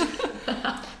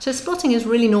 So spotting is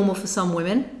really normal for some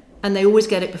women, and they always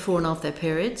get it before and after their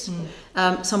periods.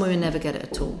 Some women never get it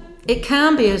at all. It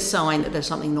can be a sign that there's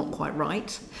something not quite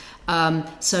right.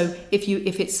 So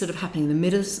if it's sort of happening in the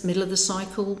middle of the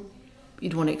cycle,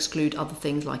 you'd want to exclude other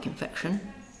things like infection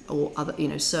or other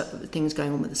things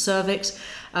going on with the cervix.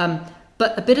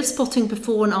 But a bit of spotting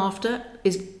before and after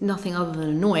is nothing other than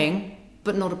annoying,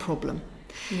 but not a problem.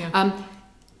 Yeah.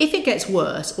 If it gets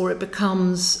worse or it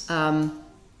becomes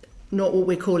not what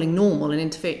we're calling normal and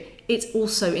interfere, it's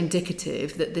also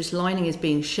indicative that this lining is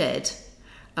being shed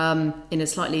in a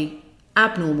slightly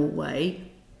abnormal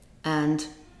way, and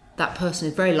that person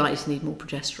is very likely to need more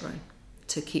progesterone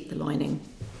to keep the lining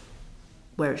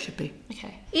where it should be.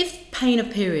 Okay. If pain of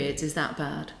periods is that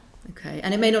bad, okay,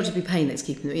 and it may not just be pain that's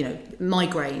keeping them,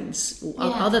 migraines,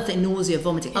 or other things, nausea,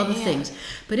 vomiting, other things,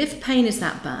 but if pain is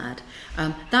that bad,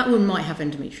 that woman might have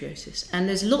endometriosis. And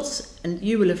there's lots, and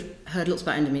you will have heard lots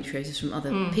about endometriosis from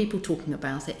other people talking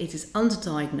about it. It is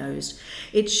underdiagnosed.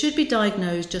 It should be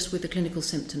diagnosed just with the clinical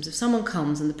symptoms. If someone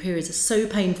comes and the periods are so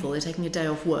painful, they're taking a day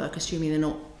off work, assuming they're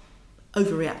not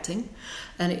overreacting,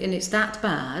 and it's that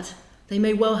bad, they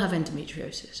may well have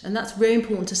endometriosis. And that's very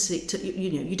important to see.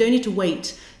 You don't need to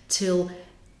wait till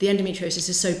the endometriosis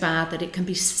is so bad that it can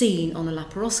be seen on a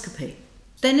laparoscopy.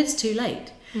 Then it's too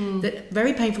late. That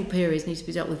very painful periods need to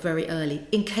be dealt with very early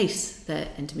in case they're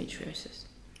endometriosis.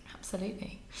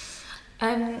 Absolutely.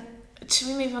 Should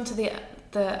we move on to the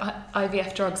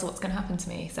IVF drugs, what's going to happen to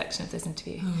me section of this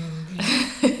interview?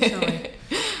 Sorry.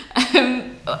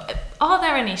 Are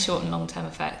there any short and long-term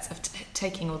effects of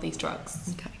taking all these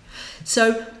drugs? Okay.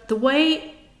 So the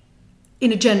way,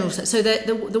 in a general sense, so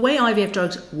the way IVF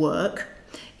drugs work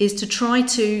is to try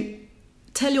to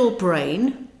tell your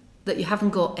brain that you haven't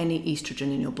got any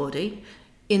estrogen in your body,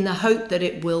 in the hope that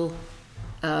it will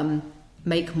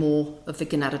make more of the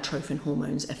gonadotrophin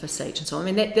hormones, FSH and so on.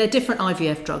 I mean, they're different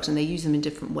IVF drugs and they use them in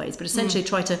different ways, but essentially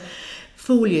try to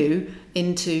fool you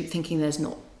into thinking there's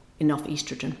not enough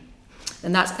estrogen.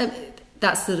 And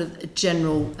that's sort of a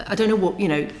general, I don't know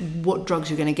what drugs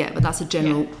you're going to get, but that's a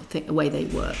general thing, the way they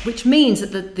work, which means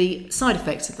that the side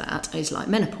effects of that is like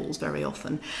menopause very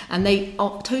often, and they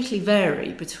totally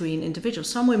vary between individuals.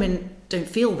 Some women don't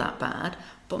feel that bad,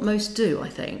 but most do, I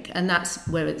think, and that's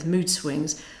where it's mood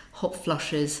swings, hot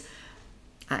flushes,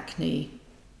 acne.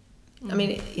 I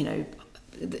mean,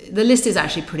 the list is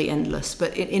actually pretty endless,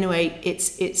 but in a way,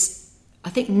 it's I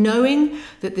think knowing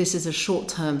that this is a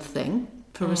short-term thing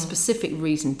for a specific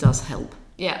reason does help.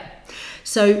 Yeah.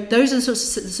 So those are the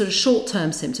sort of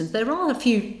short-term symptoms. There are a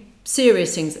few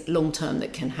serious things long-term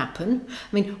that can happen.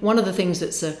 I mean, one of the things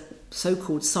that's a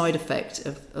so-called side effect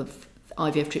of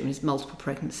IVF treatment is multiple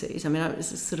pregnancies. I mean,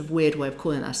 it's a sort of weird way of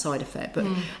calling that a side effect, but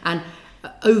and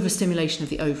overstimulation of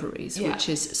the ovaries, which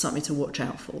is something to watch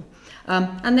out for.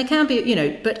 And there can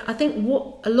be, but I think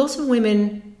what a lot of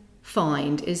women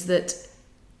find is that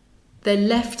they're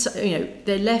left at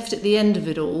the end of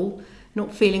it all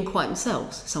not feeling quite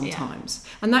themselves sometimes.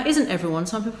 And that isn't everyone.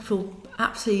 Some people feel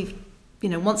absolutely,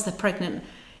 once they're pregnant,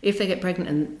 if they get pregnant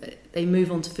and they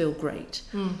move on to feel great.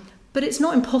 But it's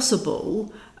not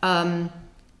impossible to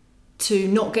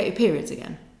not get your periods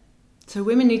again. So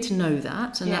women need to know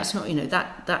that, and that's not,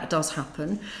 that does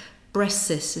happen. Breast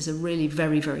cysts is a really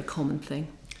very, very common thing.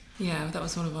 Yeah, that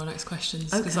was one of our next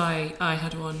questions, because I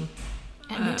had one.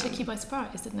 And it took you by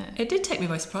surprise, didn't it? It did take me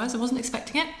by surprise. I wasn't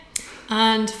expecting it.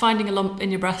 And finding a lump in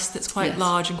your breast that's quite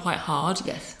large and quite hard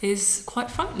is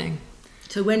quite frightening.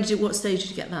 So what stage did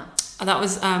you get that? That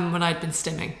was when I'd been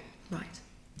stimming. Right.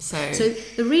 So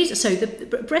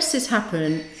the breast cysts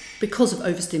happen because of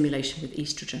overstimulation with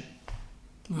estrogen.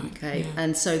 Right. Okay. Yeah.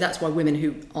 And so that's why women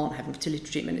who aren't having fertility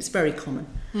treatment, it's very common,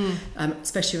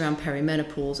 especially around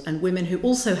perimenopause, and women who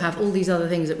also have all these other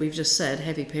things that we've just said,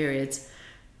 heavy periods,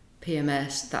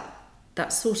 PMS,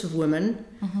 that sort of woman,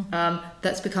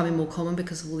 that's becoming more common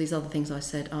because of all these other things I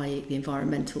said, i.e. the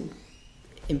environmental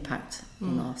impact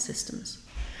on our systems.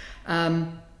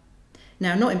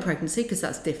 Now, not in pregnancy, because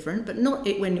that's different, but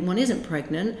when one isn't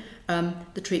pregnant,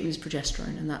 the treatment is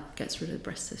progesterone, and that gets rid of the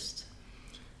breast cysts.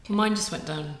 Mine just went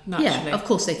down naturally. Yeah, of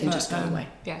course they can just go away.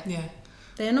 Yeah.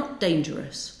 They are not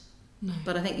dangerous. No.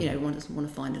 But I think, one doesn't want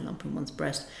to find a lump in one's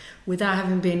breast without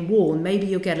having been warned. Maybe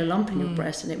you'll get a lump in your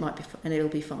breast and it'll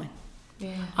be fine.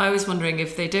 Yeah. I was wondering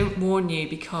if they don't warn you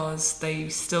because they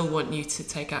still want you to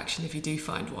take action if you do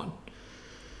find one.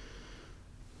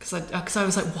 Because I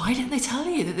was like, why didn't they tell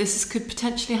you that this could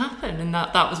potentially happen? And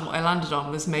that was what I landed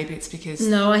on, was maybe it's because...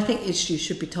 No, I think you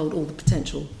should be told all the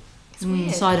potential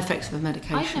side effects of a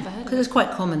medication. I've never heard of it. Because it's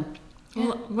quite common.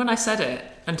 Well, when I said it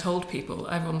and told people,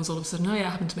 everyone was all of a sudden, oh yeah, it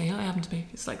happened to me,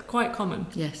 It's like quite common.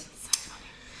 Yes.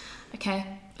 Okay,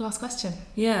 last question.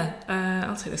 Yeah,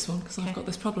 I'll take this one because I've got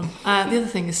this problem. The other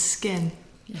thing is skin.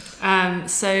 Yes.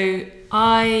 So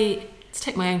to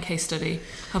take my own case study,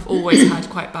 I've always had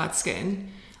quite bad skin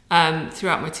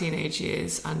throughout my teenage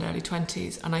years and early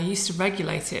 20s, and I used to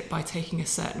regulate it by taking a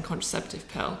certain contraceptive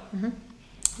pill.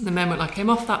 The moment I came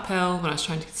off that pill, when I was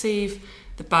trying to conceive,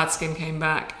 the bad skin came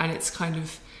back, and it's kind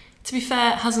of, to be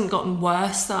fair, it hasn't gotten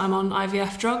worse that I'm on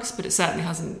IVF drugs, but it certainly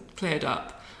hasn't cleared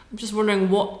up. I'm just wondering,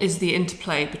 what is the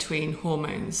interplay between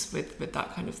hormones with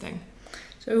that kind of thing?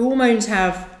 So hormones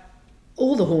have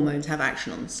all the hormones have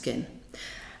action on the skin.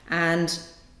 And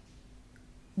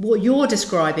what you're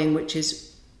describing, which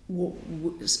is what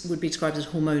would be described as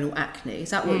hormonal acne,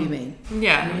 is that what you mean?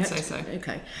 Yeah, I'd say so.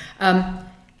 Okay.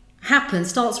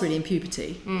 Starts really in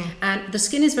puberty, and the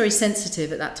skin is very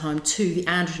sensitive at that time to the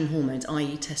androgen hormones,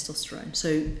 i.e. testosterone,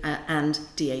 so and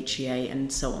DHEA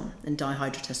and so on, and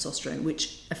dihydrotestosterone,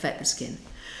 which affect the skin.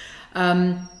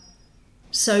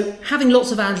 So having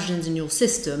lots of androgens in your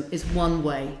system is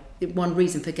one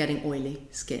reason for getting oily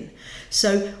skin.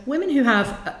 So women who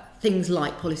have things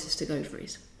like polycystic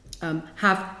ovaries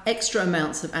have extra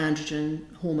amounts of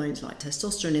androgen hormones like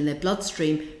testosterone in their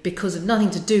bloodstream because of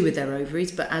nothing to do with their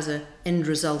ovaries, but as an end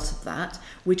result of that,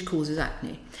 which causes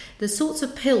acne. The sorts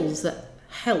of pills that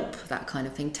help that kind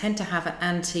of thing tend to have an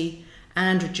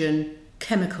anti-androgen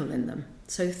chemical in them.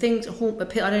 So things, I don't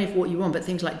know what you want, but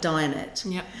things like Dianet.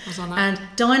 Yeah, I was on that. And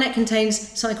Dianet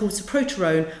contains something called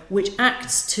soproterone, which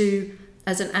acts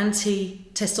as an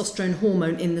anti-testosterone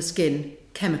hormone in the skin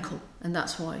chemical, and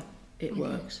that's why it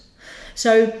works.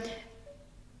 So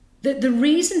the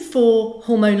reason for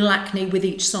hormonal acne with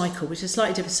each cycle, which is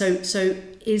slightly different,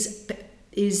 is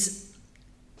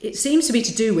it seems to be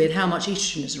to do with how much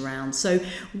estrogen is around. So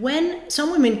when some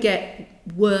women get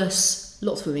worse,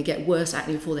 lots of women get worse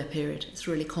acne before their period. It's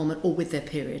really common, or with their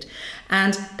period.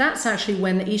 And that's actually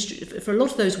when the estrogen, for a lot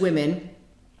of those women,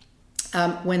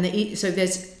 so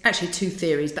there's actually two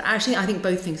theories, but actually I think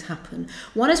both things happen.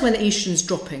 One is when the estrogen's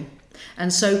dropping.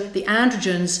 And so the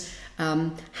androgens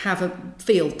have a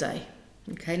field day.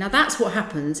 Okay, now that's what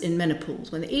happens in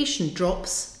menopause. When the estrogen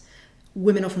drops,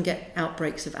 women often get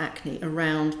outbreaks of acne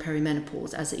around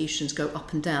perimenopause as the estrogens go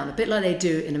up and down, a bit like they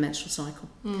do in a menstrual cycle.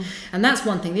 And that's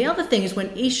one thing. The other thing is when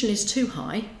estrogen is too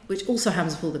high, which also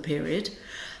happens before the period,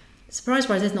 surprise,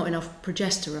 there's not enough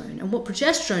progesterone. And what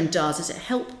progesterone does is it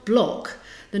helps block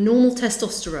the normal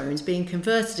testosterones being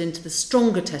converted into the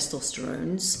stronger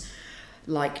testosterones,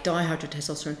 like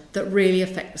dihydrotestosterone, that really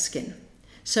affect the skin.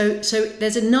 So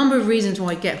there's a number of reasons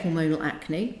why I get hormonal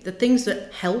acne. The things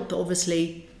that help,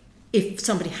 obviously, if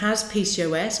somebody has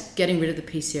PCOS, getting rid of the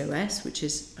PCOS, which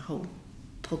is a whole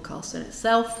podcast in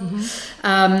itself.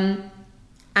 And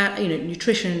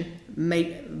nutrition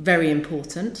very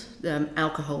important.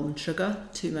 Alcohol and sugar,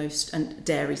 and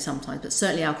dairy sometimes, but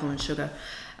certainly alcohol and sugar,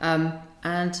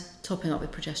 and topping up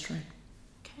with progesterone.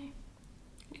 Okay,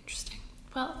 interesting.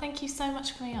 Well, thank you so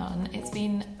much for coming on. It's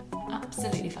been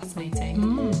absolutely fascinating,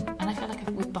 and I feel like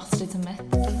we've busted some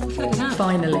myths.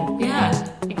 Finally. Yeah,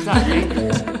 exactly.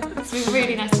 It's been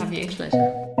really nice to have you.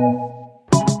 Pleasure.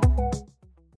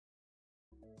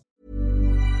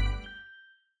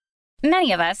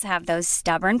 Many of us have those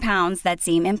stubborn pounds that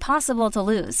seem impossible to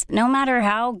lose, no matter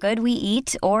how good we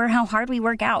eat or how hard we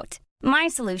work out. My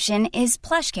solution is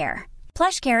PlushCare.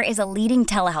 PlushCare is a leading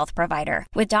telehealth provider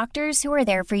with doctors who are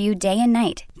there for you day and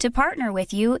night to partner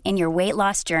with you in your weight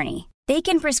loss journey. They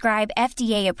can prescribe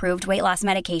FDA-approved weight loss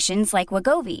medications like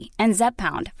Wegovy and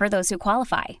Zepbound for those who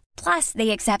qualify. Plus,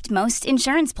 they accept most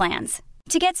insurance plans.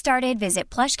 To get started, visit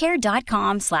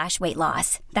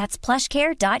plushcare.com/weightloss. That's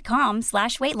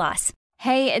plushcare.com/weightloss.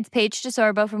 Hey, it's Paige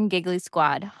DeSorbo from Giggly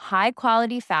Squad. High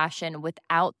quality fashion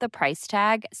without the price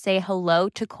tag. Say hello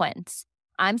to Quince.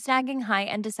 I'm snagging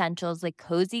high-end essentials like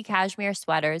cozy cashmere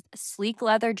sweaters, sleek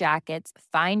leather jackets,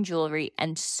 fine jewelry,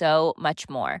 and so much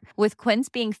more. With Quince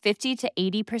being 50 to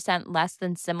 80% less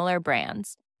than similar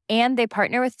brands. And they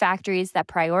partner with factories that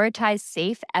prioritize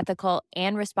safe, ethical,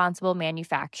 and responsible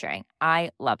manufacturing. I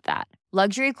love that.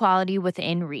 Luxury quality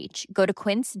within reach. Go to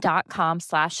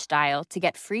quince.com/style to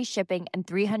get free shipping and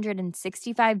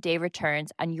 365-day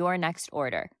returns on your next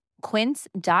order.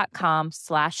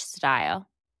 Quince.com/style.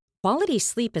 Quality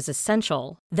sleep is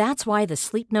essential. That's why the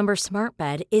Sleep Number Smart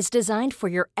Bed is designed for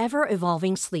your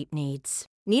ever-evolving sleep needs.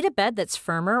 Need a bed that's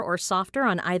firmer or softer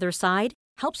on either side?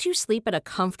 Helps you sleep at a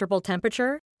comfortable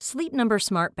temperature? Sleep Number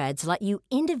Smart Beds let you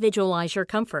individualize your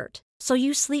comfort, so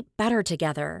you sleep better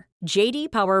together. J.D.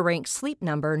 Power ranks Sleep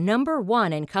Number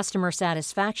 #1 in customer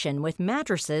satisfaction with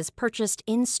mattresses purchased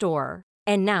in-store.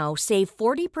 And now, save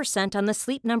 40% on the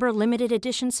Sleep Number Limited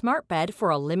Edition Smart Bed for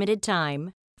a limited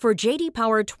time. For J.D.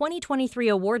 Power 2023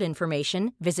 award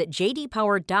information, visit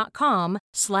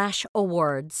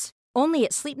jdpower.com/awards. Only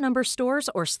at Sleep Number stores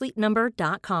or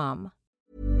sleepnumber.com.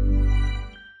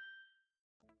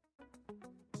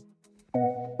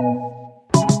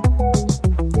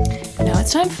 Now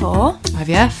it's time for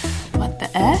IVF. What the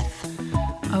F?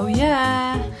 Oh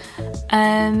yeah.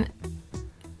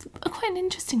 Quite an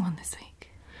interesting one this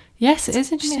week. Yes, it is I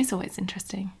mean, interesting. it's always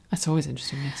interesting. That's always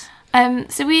interesting, yes.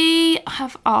 So we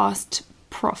have asked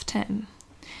Prof Tim,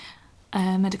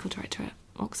 medical director at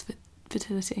Oxford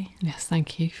Fertility. Yes,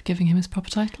 thank you for giving him his proper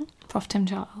title. Prof Tim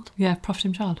Child. Yeah, Prof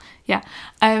Tim Child. Yeah.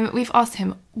 We've asked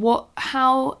him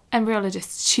how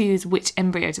embryologists choose which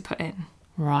embryo to put in.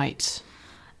 Right.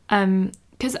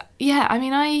 Because,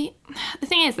 the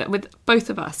thing is that with both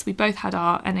of us, we both had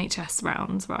our NHS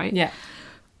rounds, right? Yeah.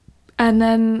 And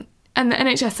the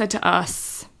NHS said to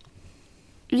us,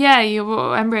 yeah,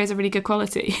 your embryos are really good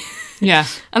quality. Yeah.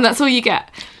 And that's all you get.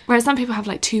 Whereas some people have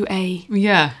like 2A.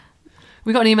 Yeah.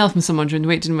 We got an email from someone during the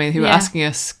week, didn't we, who were asking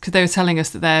us, because they were telling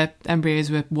us that their embryos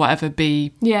were whatever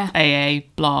B, AA,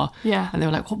 blah. Yeah. And they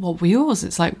were like, what were yours?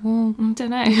 It's like, well, I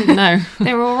don't know. No.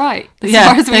 They were all right. As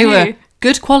far as they were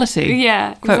good quality.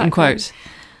 Yeah. Quote unquote.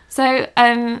 So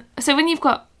when you've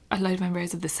got a load of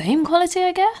embryos of the same quality,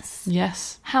 I guess.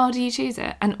 Yes. How do you choose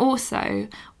it? And also,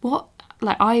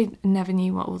 I never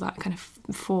knew what all that kind of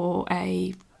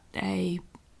 4A, A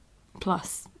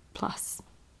plus.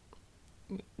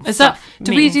 Is that?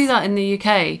 Do we do that in the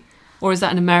UK, or is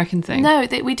that an American thing? No,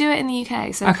 we do it in the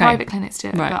UK. So private clinics do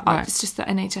it, but it's just that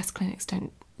NHS clinics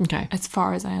don't. Okay. As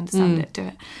far as I understand it,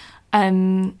 do it.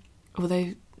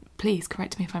 Although, please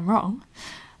correct me if I'm wrong.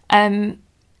 I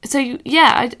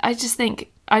just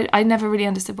think I never really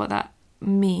understood what that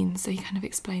means. So he kind of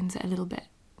explains it a little bit.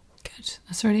 Good.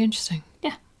 That's really interesting.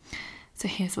 Yeah. So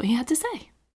here's what he had to say.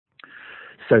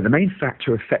 So the main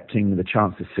factor affecting the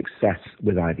chance of success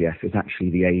with IVF is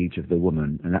actually the age of the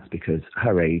woman, and that's because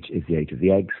her age is the age of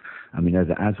the eggs, and we know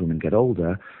that as women get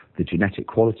older, the genetic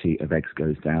quality of eggs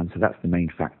goes down, so that's the main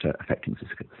factor affecting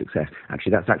success.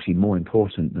 Actually, that's actually more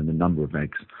important than the number of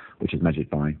eggs, which is measured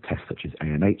by tests such as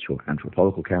AMH or antral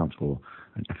follicle count or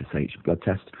an FSH blood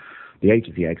test. The age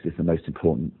of the eggs is the most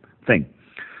important thing.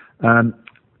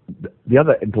 The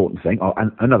other important thing, or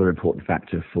another important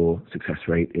factor for success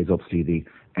rate, is obviously the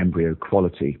embryo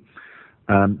quality.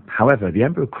 However, the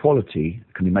embryo quality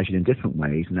can be measured in different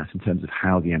ways, and that's in terms of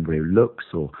how the embryo looks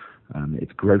or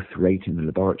its growth rate in the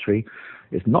laboratory.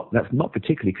 That's not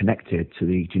particularly connected to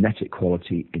the genetic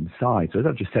quality inside. So as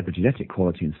I've just said, the genetic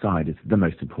quality inside is the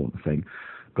most important thing,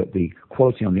 but the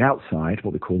quality on the outside,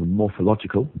 what we call the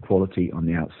morphological quality on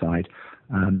the outside,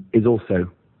 is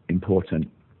also important.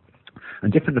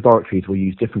 And different laboratories will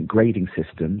use different grading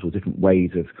systems or different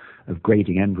ways of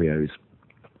grading embryos.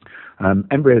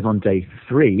 Embryos on day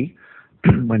 3,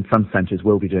 when some centres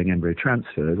will be doing embryo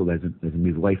transfers, or there's a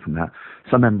move away from that.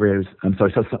 Some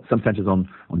centres on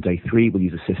day 3 will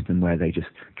use a system where they just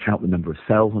count the number of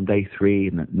cells on day 3,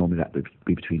 and normally that would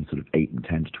be between sort of 8 and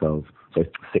 10 to 12, so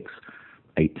 6,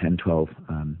 8, 10, 12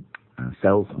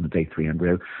 cells on the day 3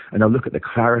 embryo, and they'll look at the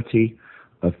clarity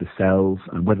of the cells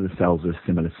and whether the cells are a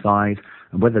similar size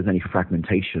and whether there's any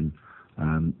fragmentation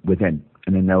within.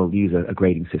 And then they'll use a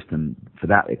grading system for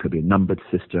that. It could be a numbered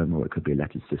system or it could be a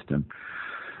lettered system.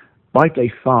 By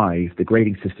day 5, the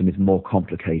grading system is more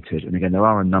complicated. And again, there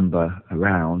are a number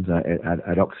around.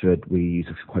 At Oxford, we use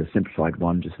quite a simplified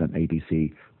one, just an A, B,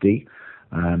 C, D.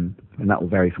 And that will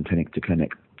vary from clinic to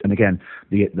clinic. And again,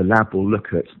 the lab will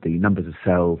look at the numbers of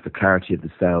cells, the clarity of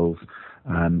the cells,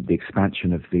 the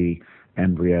expansion of the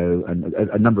embryo, and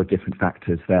a number of different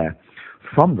factors there.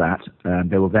 From that,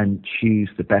 they will then choose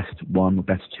the best one or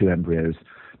best 2 embryos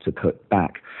to put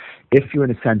back. If you're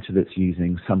in a centre that's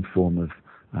using some form of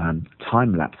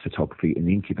time-lapse photography in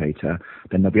the incubator,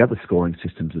 then there'll be other scoring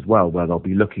systems as well, where they'll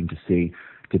be looking to see,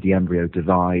 did the embryo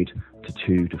divide to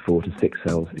 2 to 4 to 6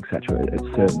 cells, etc., at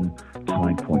certain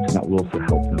time points, and that will also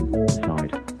help them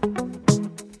decide.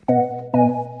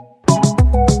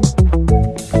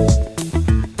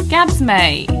 Gabs,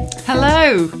 mate.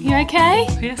 Hello. You okay?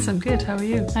 Yes, I'm good. How are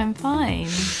you? I'm fine.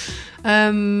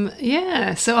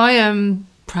 So I am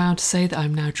proud to say that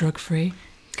I'm now drug-free.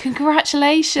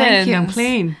 Congratulations. Thank you, I'm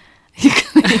clean.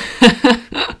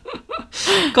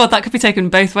 God, that could be taken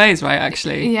both ways, right,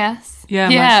 actually? Yes. Yeah,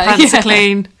 my pants are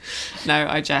clean. No,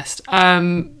 I jest.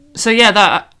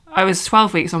 That I was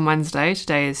 12 weeks on Wednesday.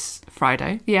 Today is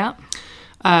Friday. Yeah.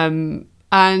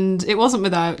 And it wasn't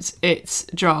without its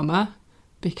drama,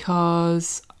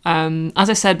 because as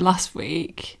I said last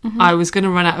week, I was going to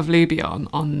run out of Lubion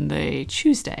on the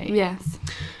Tuesday. Yes.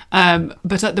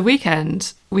 But at the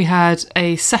weekend, we had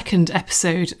a second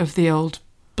episode of the old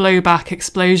blowback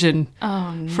explosion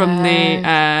from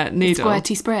the needle.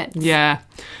 Squirty spritz. Yeah.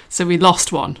 So we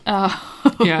lost one.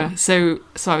 Oh. Yeah. So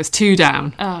I was 2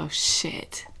 down. Oh,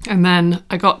 shit. And then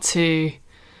I got to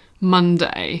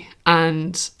Monday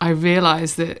and I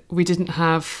realised that we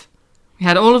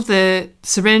had all of the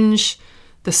syringe,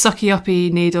 the sucky-uppy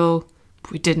needle,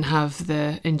 but we didn't have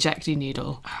the injecty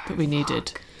needle that we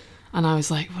needed. And I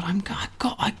was like, well,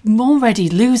 I'm already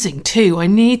losing 2. I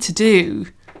need to do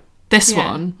This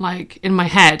one, like in my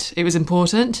head, it was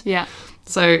important. Yeah.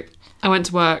 So I went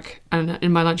to work and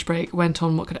in my lunch break went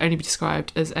on what could only be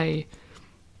described as a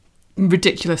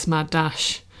ridiculous mad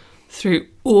dash through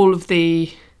all of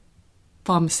the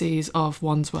pharmacies of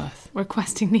Wandsworth.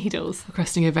 Requesting needles.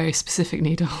 Requesting a very specific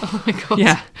needle. Oh my God.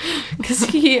 Yeah.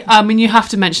 Because you have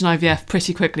to mention IVF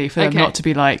pretty quickly for them not to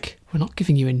be like, we're not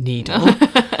giving you a needle.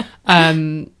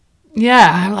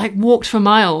 I like walked for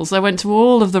miles. I went to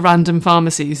all of the random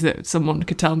pharmacies that someone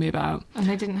could tell me about. And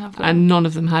they didn't have them. And none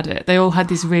of them had it. They all had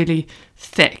these really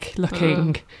thick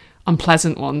looking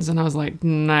unpleasant ones, and I was like,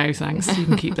 no thanks, you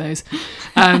can keep those.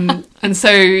 And so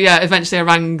eventually I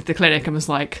rang the clinic and was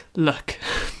like, look,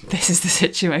 this is the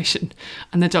situation.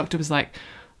 And the doctor was like,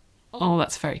 oh,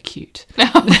 that's very cute.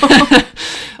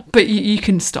 But you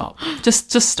can stop.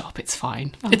 Just stop, it's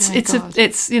fine. Oh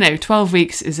it's 12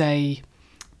 weeks is an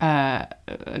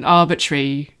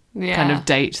arbitrary kind of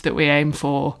date that we aim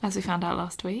for. As we found out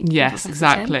last week. Yes,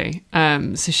 exactly.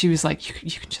 So she was like,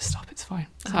 you can just stop, it's fine.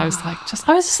 So I was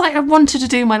just like, I wanted to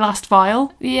do my last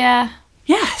vial. Yeah.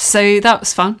 Yeah, so that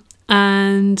was fun.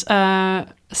 And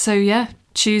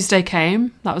Tuesday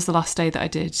came. That was the last day that I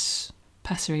did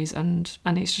pessaries and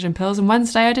estrogen pills. And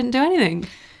Wednesday I didn't do anything.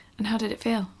 And how did it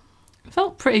feel? It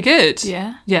felt pretty good.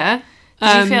 Yeah? Yeah.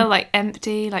 Did you feel like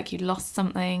empty, like you lost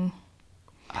something?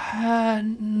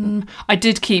 I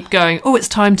did keep going, it's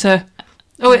time to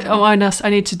I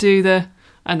need to do the,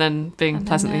 and then being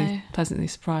pleasantly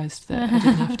surprised that I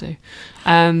didn't have to.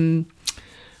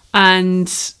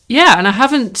 And I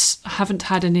haven't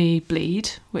had any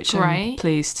bleed, which I'm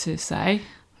pleased to say.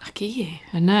 Lucky you.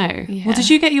 I know. Yeah. Well, did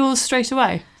you get yours straight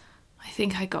away? I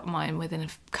think I got mine within a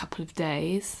couple of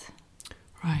days.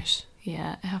 Right.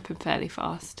 Yeah, it happened fairly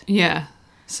fast. Yeah.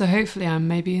 So hopefully I'm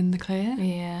maybe in the clear.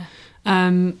 Yeah.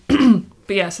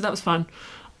 But yeah, so that was fun.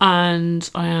 And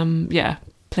I am,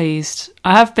 pleased.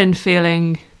 I have been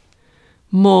feeling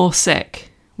more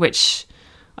sick, which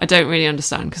I don't really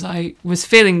understand, because I was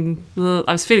feeling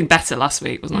better last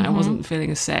week, wasn't I? I wasn't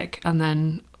feeling as sick. And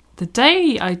then the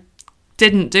day I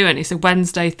didn't do any, so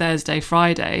Wednesday, Thursday,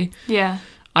 Friday,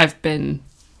 I've been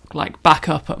like back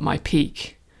up at my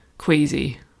peak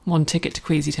queasy, one ticket to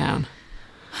Queasy Town.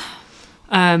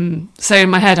 So in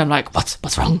my head, I'm like,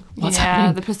 what's wrong? What's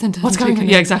happening? The placenta. What's going on?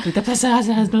 Yeah, exactly. The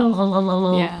placenta has blah, blah, blah,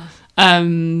 blah. Yeah.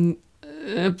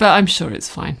 But I'm sure it's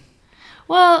fine.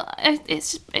 Well,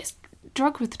 it's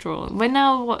drug withdrawal. We're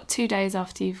now, 2 days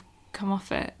after you've come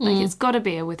off it? Like, it's got to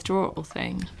be a withdrawal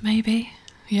thing. Maybe.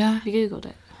 Yeah. Have you Googled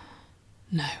it?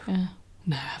 No. Yeah.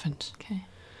 No, I haven't. Okay.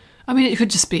 I mean, it could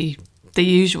just be the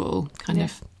usual kind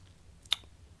of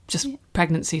just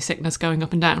pregnancy sickness going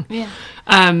up and down. Yeah.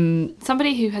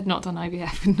 Somebody who had not done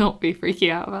IVF would not be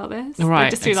freaking out about this. Right,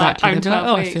 They'd just be exactly. like, I'm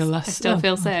 12 weeks. I feel less. I still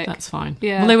feel sick. That's fine.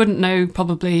 Yeah. Well, they wouldn't know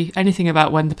probably anything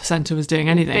about when the placenta was doing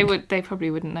anything. They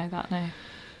probably wouldn't know that, no.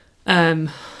 And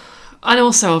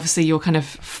also, obviously, you're kind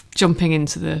of jumping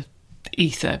into the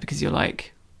ether because you're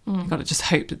like, you've got to just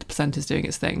hope that the placenta's doing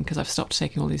its thing because I've stopped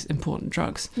taking all these important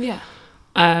drugs. Yeah.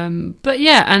 But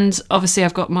yeah, and obviously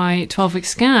I've got my 12-week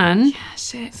scan. Yeah,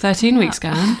 shit. 13-week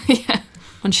scan. Yeah.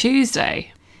 On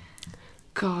Tuesday.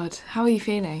 God, how are you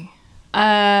feeling?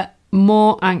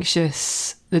 More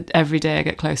anxious that every day I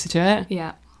get closer to it.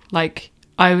 Yeah. Like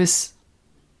it's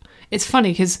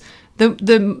funny because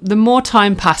the more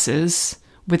time passes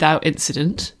without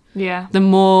incident, the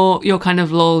more you're kind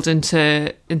of lulled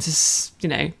into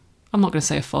I'm not going to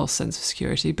say a false sense of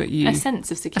security, but a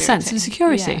sense of security. A sense of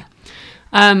security.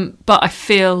 Yeah. But I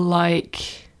feel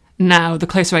like now, the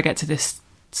closer I get to this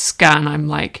scan, I'm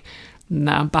like,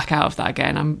 no, I'm back out of that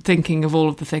again. I'm thinking of all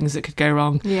of the things that could go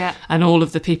wrong. Yeah. And all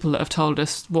of the people that have told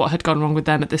us what had gone wrong with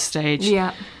them at this stage.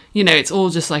 Yeah. It's all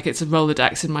just like it's a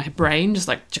Rolodex in my brain, just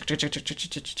like,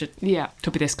 yeah.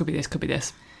 Could be this, could be this, could be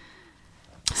this.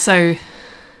 So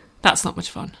that's not much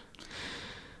fun.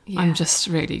 Yeah. I'm just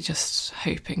really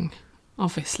hoping,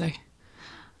 obviously.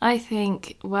 I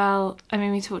think, we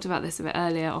talked about this a bit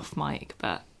earlier off mic,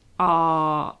 but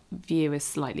our view is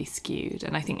slightly skewed.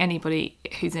 And I think anybody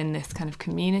who's in this kind of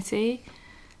community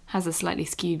has a slightly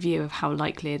skewed view of how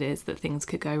likely it is that things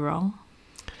could go wrong.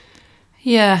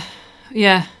 Yeah,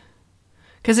 yeah.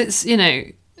 Because it's,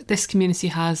 this community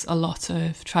has a lot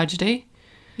of tragedy.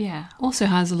 Yeah. Also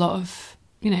has a lot of,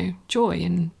 joy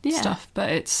and stuff.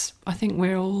 But I think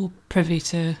we're all privy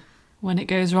to when it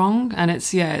goes wrong. And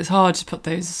it's hard to put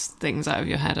those things out of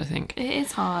your head, I think. It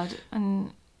is hard.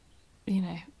 And,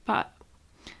 but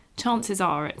chances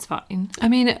are it's fine. I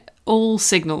mean, all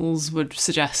signals would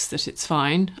suggest that it's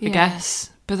fine, I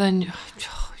guess. But then...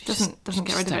 doesn't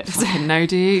get rid of it, does it? No,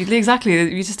 do you? Exactly,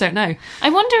 you just don't know. I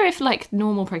wonder if,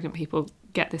 normal pregnant people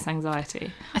get this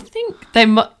anxiety? I think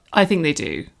I think they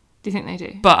do. Do you think they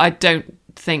do? But I don't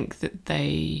think that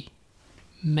they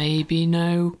maybe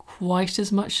know quite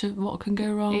as much of what can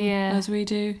go wrong as we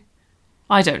do.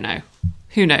 I don't know.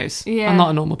 Who knows? Yeah. I'm not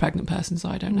a normal pregnant person, so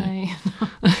I don't know. No.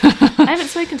 I haven't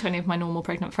spoken to any of my normal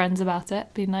pregnant friends about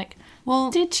it, being like, well,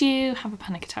 did you have a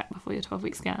panic attack before your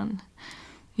 12-week scan?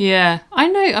 Yeah, I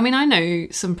know. I mean, I know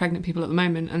some pregnant people at the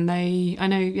moment, and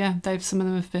some of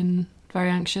them have been very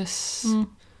anxious.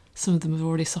 Some of them have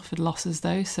already suffered losses,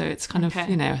 though, so it's kind of,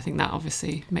 I think that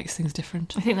obviously makes things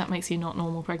different. I think that makes you not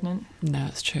normal pregnant. No,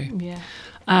 that's true.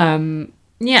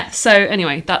 Yeah. So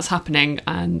anyway, that's happening,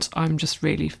 and I'm just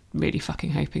really, really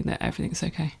fucking hoping that everything's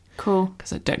okay. Cool.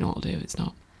 Because I don't know what I'll do if it's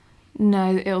not.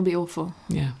 No, it'll be awful.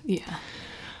 Yeah. Yeah.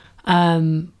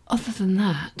 Other than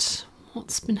that,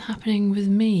 what's been happening with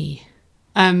me?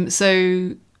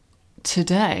 So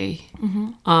today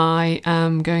I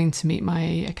am going to meet my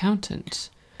accountant.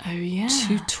 Oh, yeah.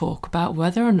 To talk about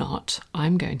whether or not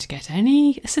I'm going to get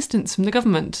any assistance from the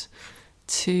government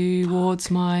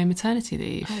towards my maternity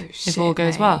leave, if all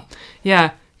goes well.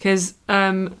 Yeah, because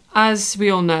as we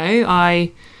all know,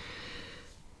 I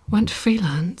went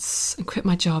freelance and quit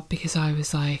my job because I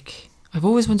was like, I've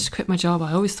always wanted to quit my job.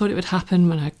 I always thought it would happen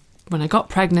when I got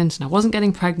pregnant, and I wasn't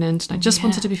getting pregnant, and I just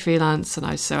wanted to be freelance,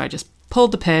 and so I just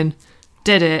pulled the pin,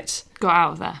 did it, got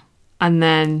out of there, and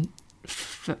then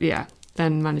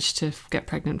then managed to get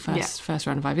pregnant first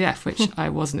round of IVF, which I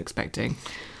wasn't expecting.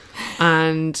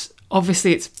 And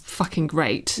obviously it's fucking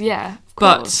great. Yeah, of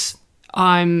course. But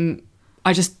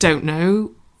I just don't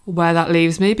know where that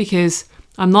leaves me, because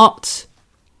I'm not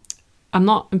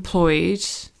employed.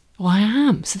 Well, I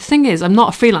am. So the thing is, I'm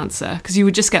not a freelancer, because you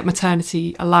would just get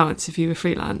maternity allowance if you were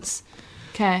freelance.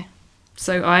 Okay.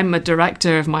 So I'm a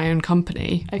director of my own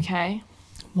company. Okay.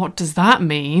 What does that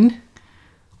mean?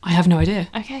 I have no idea.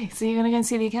 Okay, so you're going to go and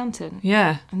see the accountant?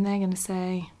 Yeah. And they're going to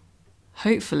say,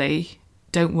 hopefully,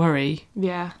 don't worry.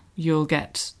 Yeah. You'll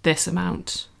get this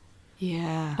amount.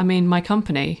 Yeah. I mean, my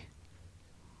company,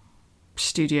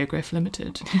 Studio Griff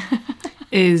Limited,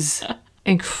 is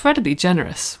incredibly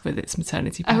generous with its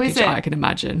maternity package, is it? I can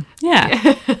imagine.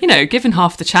 Yeah. Given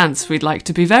half the chance, we'd like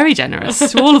to be very generous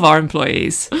to all of our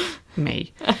employees.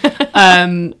 Me.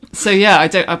 So yeah, I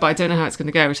don't know how it's going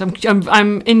to go, which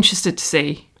I'm interested to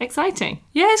see. Exciting.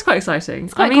 Yeah, it's quite exciting.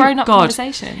 It's quite a grown-up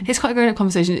conversation. It's quite a grown-up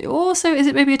conversation. Also, is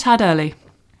it maybe a tad early?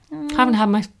 Haven't had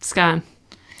my scan.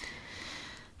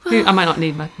 I might not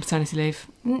need my maternity leave.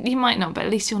 You might not, but at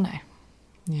least you'll know.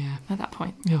 Yeah. At that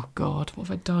point. Oh God, what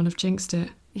have I done? I've jinxed it.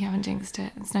 You haven't jinxed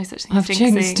it. There's no such thing as jinxing.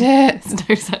 Jinxed it. There's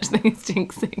no such thing as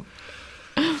jinxing.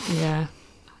 Yeah.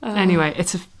 Anyway,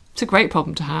 it's a great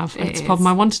problem to have. It's a problem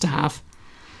I wanted to have.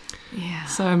 Yeah.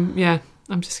 So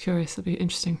I'm just curious. It'll be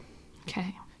interesting.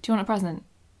 Okay. Do you want a present?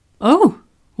 Oh,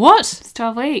 what? It's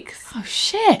 12 weeks. Oh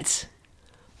shit.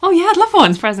 Oh yeah, I'd love one.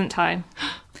 It's present time.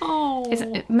 Oh.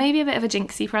 It's maybe a bit of a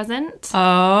jinxy present.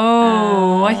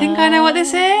 Oh, I think I know what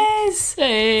this is.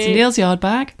 Hey. It's a Neil's Yard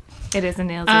bag. It is a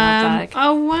Neil's Yard bag.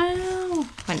 Oh wow.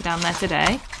 Went down there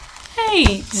today.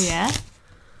 Hey. Yeah.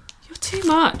 You're too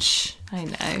much. I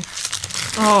know.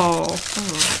 Oh.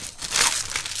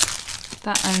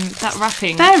 That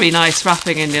wrapping. Very nice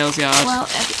wrapping in Neil's Yard. Well,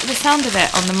 the sound of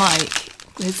it on the mic.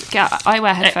 I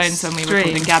wear headphones when we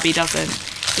record and Gabby doesn't.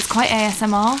 It's quite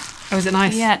ASMR. Oh, is it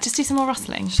nice? Yeah, just do some more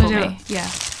rustling Should for I do me. it? Yeah.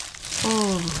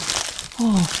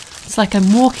 Oh, it's like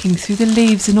I'm walking through the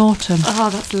leaves in autumn. Oh,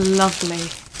 that's lovely.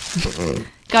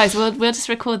 Guys, we'll just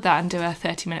record that and do a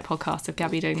 30-minute podcast of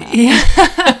Gabby doing that.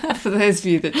 Yeah. For those of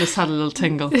you that just had a little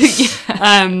tingle.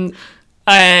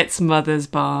 It's Mother's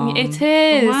Balm. It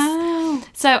is. Wow.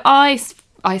 So I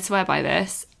swear by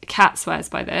this. Kat swears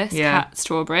by this. Yeah. Kat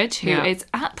Strawbridge, who is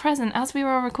at present, as we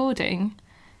were recording,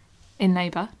 in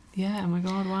labour. Yeah, oh my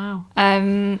God, wow.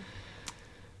 I'm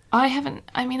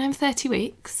 30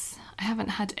 weeks. I haven't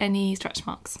had any stretch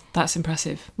marks. That's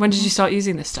impressive. When did you start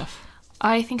using this stuff?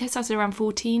 I think I started around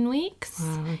 14 weeks.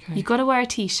 Oh, okay. You've got to wear a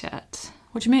T-shirt.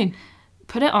 What do you mean?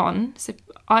 Put it on. So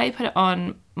I put it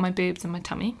on my boobs and my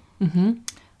tummy.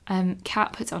 Mm-hmm.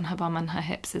 Kat puts it on her bum and her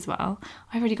hips as well.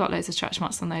 I've already got loads of stretch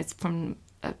marks on those from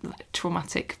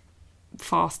traumatic,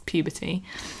 fast puberty.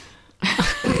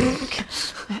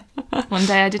 One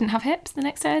day I didn't have hips, the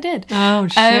next day I did. Oh,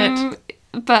 shit.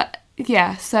 But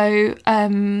yeah, so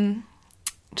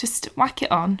just whack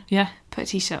it on. Yeah. Put a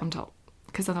T-shirt on top,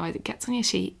 because otherwise it gets on your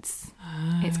sheets.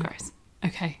 It's gross.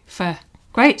 Okay, fair.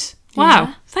 Great. Wow.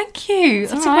 Yeah. Thank you.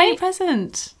 That's a great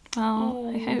present.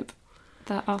 Well, I hope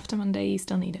that after Monday you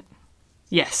still need it.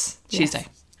 Yes. Yes.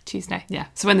 Tuesday. Yeah.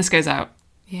 So when this goes out.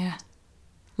 Yeah.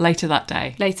 later that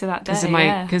day.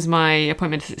 Because my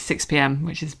appointment is at 6 p.m,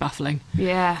 which is baffling.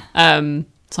 Yeah.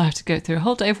 So I have to go through a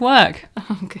whole day of work.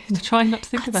 Oh, good. I'm trying not to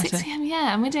think about 6 it. p.m,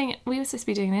 yeah. And we were supposed to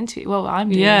be doing an interview. Well, I'm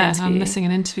doing an Yeah, interview. I'm missing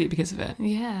an interview because of it.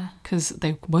 Yeah. Because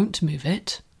they won't move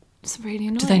it. It's really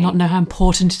annoying. Do they not know how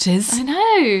important it is? I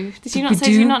know. Did you not say,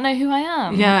 do you not know who I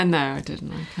am? Yeah, no, I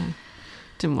didn't. I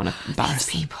didn't want to embarrass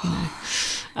These people.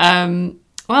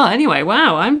 Well, anyway,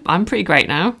 wow, I'm pretty great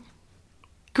now.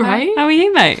 Great. How are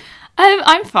you, mate?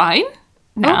 I'm fine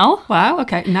now. Oh, wow,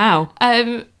 okay, now.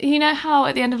 You know how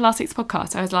at the end of last week's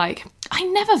podcast I was like, I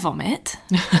never vomit.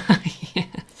 Yeah,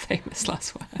 famous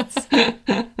last words.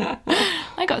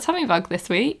 I got a tummy bug this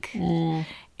week.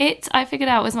 I figured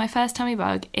out, was my first tummy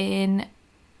bug in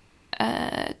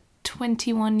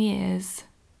 21 years.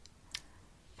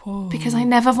 Whoa. Because I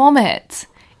never vomit,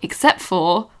 except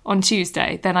for on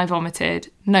Tuesday. Then I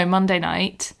vomited. No, Monday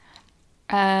night.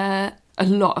 A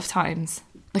lot of times.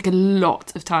 Like a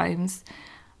lot of times.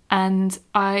 And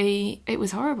it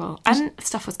was horrible. And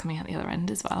stuff was coming out the other end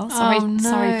as well.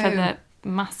 Sorry for the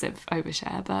massive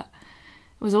overshare, but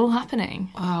it was all happening.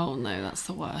 Oh no, that's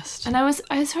the worst. And I was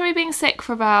probably being sick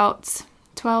for about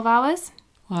 12 hours.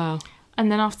 Wow.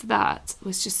 And then after that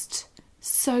was just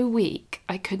so weak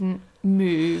I couldn't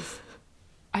move.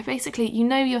 I basically,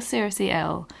 you're seriously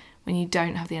ill when you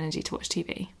don't have the energy to watch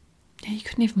TV. Yeah, you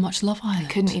couldn't even watch Love Island.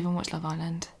 I couldn't even watch Love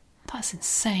Island. That's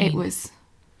insane. It was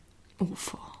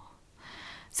awful.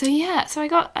 So yeah,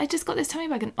 I just got this tummy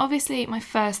bug, and obviously my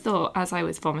first thought as I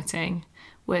was vomiting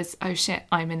was, oh shit,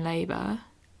 I'm in labour.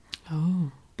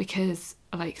 Oh. Because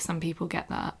like some people get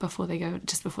that before they go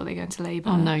into labour.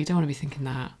 Oh no, you don't want to be thinking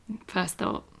that. First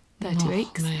thought, 30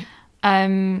 weeks. Mate.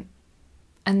 And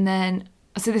then,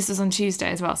 so this was on Tuesday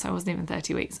as well, so I wasn't even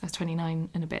 30 weeks, I was 29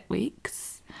 and a bit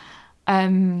weeks.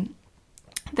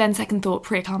 Then second thought,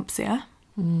 preeclampsia.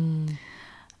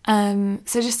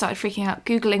 So just started freaking out,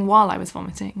 Googling while I was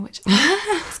vomiting, which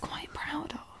I was quite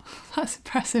proud of. That's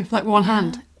impressive, like one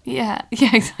hand. Yeah,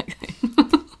 exactly.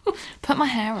 Put my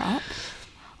hair up.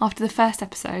 After the first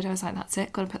episode, I was like, that's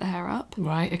it, got to put the hair up.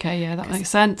 Right, okay, yeah, that makes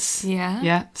sense. Yeah.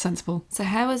 Yeah, sensible. So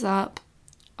hair was up,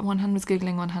 one hand was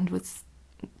Googling, one hand was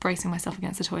bracing myself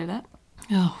against the toilet.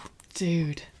 Oh,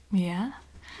 dude. Yeah.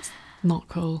 Not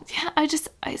cool. Yeah,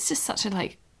 it's just such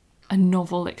a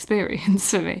novel experience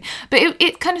for me. But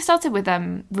it kind of started with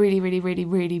really, really, really,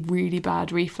 really, really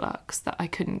bad reflux that I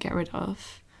couldn't get rid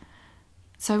of.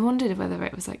 So I wondered whether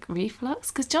it was like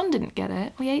reflux, because John didn't get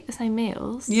it. We ate the same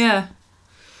meals. Yeah.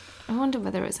 I wonder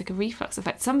whether it's like a reflux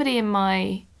effect. Somebody in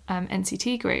my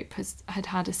NCT group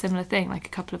had a similar thing like a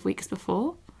couple of weeks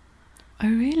before. Oh,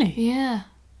 really? Yeah.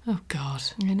 Oh, God.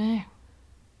 I know.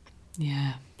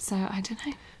 Yeah. So I don't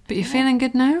know. But you're feeling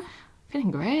good now?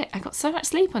 Feeling great. I got so much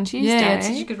sleep on Tuesday. Yeah,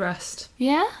 did you good rest?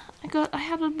 Yeah. I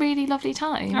had a really lovely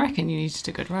time. I reckon you needed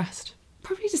a good rest.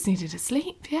 Probably just needed a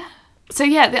sleep, yeah. So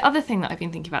yeah, the other thing that I've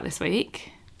been thinking about this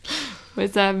week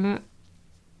was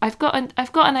I've got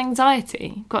an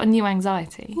anxiety, got a new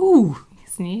anxiety. Ooh,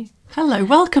 it's new. Hello,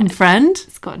 welcome, friend.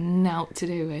 It's got naught to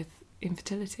do with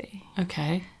infertility.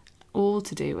 Okay. All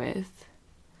to do with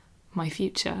my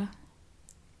future.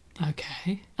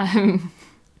 Okay.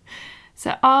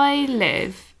 So I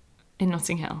live in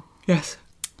Notting Hill. Yes.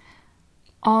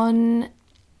 On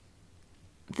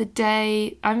the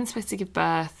day I'm supposed to give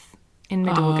birth in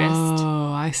mid-August.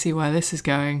 Oh, I see where this is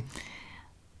going.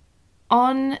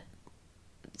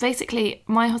 Basically,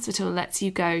 my hospital lets you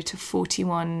go to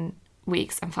 41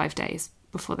 weeks and 5 days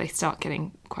before they start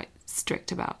getting quite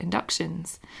strict about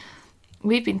inductions.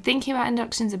 We've been thinking about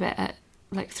inductions a bit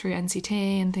through NCT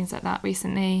and things like that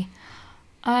recently.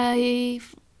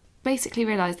 I've basically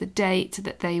realised the date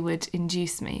that they would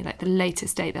induce me, like the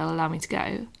latest date they'll allow me to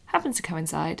go, happens to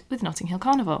coincide with Notting Hill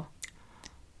Carnival.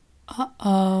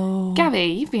 Uh-oh. Gabby,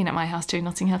 you've been at my house during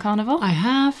Notting Hill Carnival. I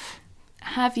have.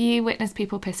 Have you witnessed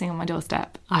people pissing on my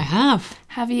doorstep? I have.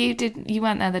 You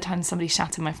weren't there the time somebody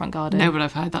shat in my front garden? No, but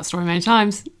I've heard that story many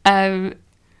times.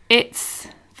 It's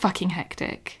fucking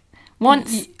hectic.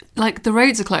 Once... Like, the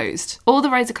roads are closed? All the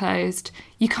roads are closed.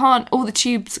 You can't... All the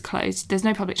tubes are closed. There's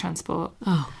no public transport.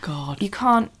 Oh, God. You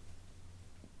can't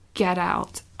get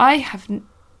out. I have...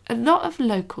 A lot of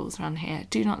locals around here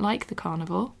do not like the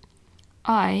carnival.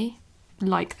 I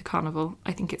like the carnival.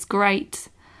 I think it's great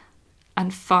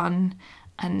and fun,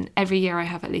 and every year I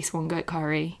have at least one goat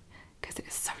curry because it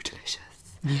is so delicious.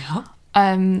 Yeah.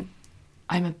 I'm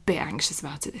a bit anxious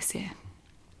about it this year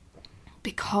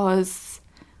because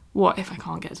what if I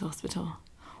can't get to the hospital?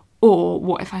 Or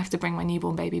what if I have to bring my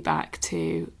newborn baby back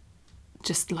to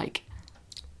just like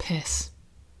piss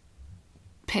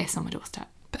on my doorstep?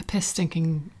 A piss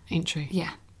stinking ain't true.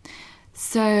 Yeah.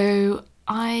 So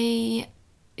I'm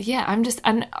just,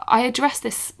 and I addressed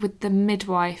this with the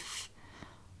midwife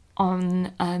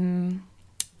on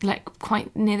like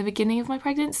quite near the beginning of my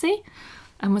pregnancy,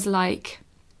 and was like,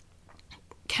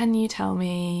 can you tell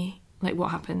me like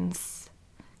what happens,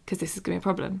 because this is gonna be a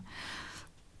problem.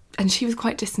 And she was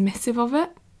quite dismissive of it,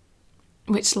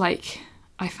 which like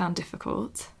I found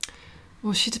difficult.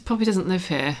 Well, she probably doesn't live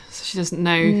here, so she doesn't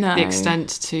know the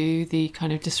extent to the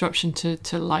kind of disruption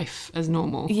to life as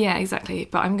normal. Yeah, exactly.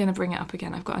 But I'm going to bring it up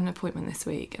again. I've got an appointment this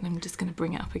week, and I'm just going to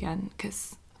bring it up again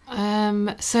because...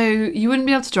 So you wouldn't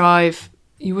be able to drive,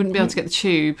 you wouldn't be able to get the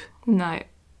tube? No.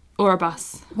 Or a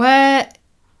bus.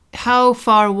 How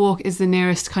far a walk is the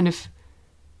nearest kind of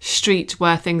street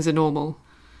where things are normal?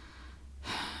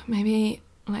 Maybe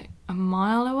like a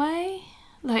mile away?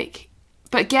 Like...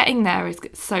 But getting there is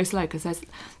so slow because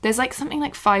there's like something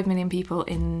like 5 million people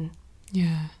in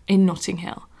Notting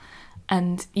Hill,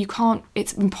 and you can't.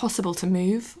 It's impossible to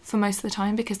move for most of the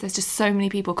time because there's just so many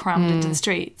people crammed into the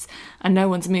streets and no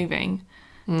one's moving.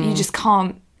 You just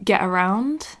can't get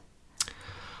around.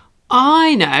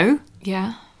 I know.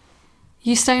 Yeah.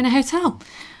 You stay in a hotel.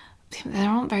 There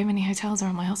aren't very many hotels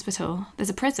around my hospital. There's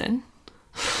a prison.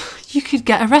 You could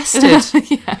get arrested.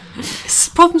 Yeah. It's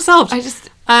problem solved.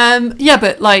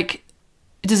 But like,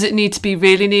 does it need to be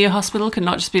really near a hospital? Can it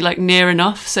not just be like near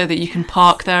enough so that you can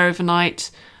park there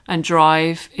overnight and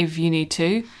drive if you need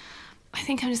to? I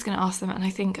think I'm just going to ask them, and I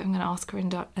think I'm going to ask her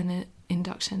an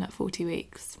induction at 40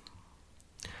 weeks.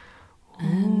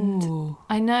 And Ooh.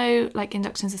 I know like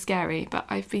inductions are scary, but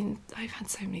I've had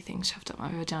so many things shoved up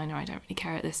my vagina. I don't really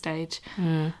care at this stage.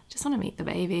 Just want to meet the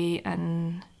baby,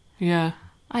 and I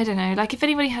don't know. Like, if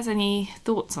anybody has any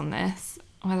thoughts on this,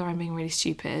 whether I'm being really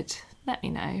stupid, let me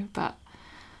know. But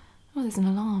there's an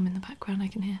alarm in the background I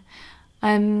can hear.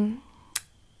 I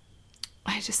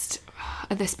just,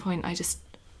 at this point, I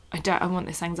want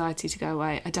this anxiety to go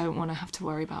away. I don't want to have to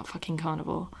worry about fucking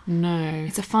carnival. No.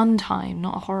 It's a fun time,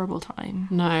 not a horrible time.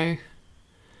 No.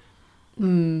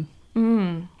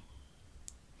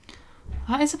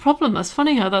 That is a problem. That's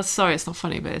funny how that's... Sorry, it's not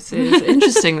funny, but it's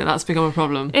interesting that that's become a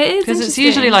problem. It is, because it's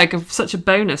usually like such a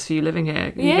bonus for you living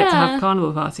here. You get to have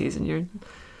carnival parties and you're...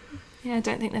 Yeah, I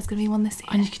don't think there's going to be one this year.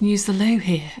 And you can use the loo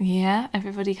here. Yeah,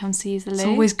 everybody comes to use the loo. It's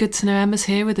always good to know Emma's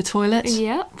here with the toilet.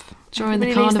 Yep. During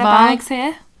everybody the carnival. leaves their bags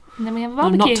here, and then we have a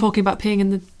barbecue. I'm not talking about peeing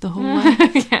in the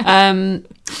hallway.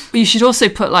 But you should also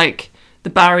put like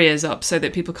the barriers up so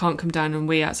that people can't come down and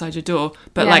wee outside your door.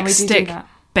 But like stick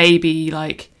baby,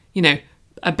 like, you know,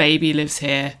 a baby lives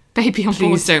here. Baby on board.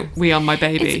 Please don't wee on my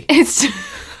baby. It's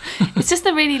just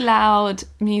the really loud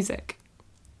music.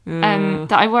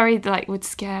 That I worried like would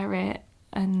scare it,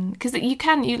 and because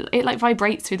it like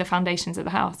vibrates through the foundations of the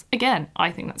house. Again,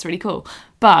 I think that's really cool,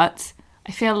 but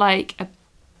I feel like a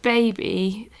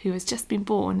baby who has just been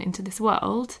born into this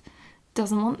world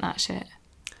doesn't want that shit.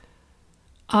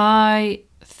 I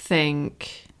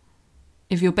think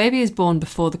if your baby is born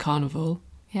before the carnival,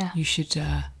 you should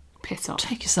piss off.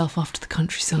 Take yourself off to the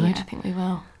countryside. Yeah, I think we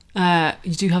will.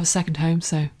 You do have a second home,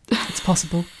 so it's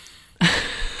possible.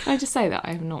 Can I just say that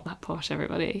I'm not that posh,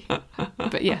 everybody?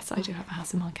 But yes, I do have a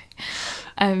house in Margate.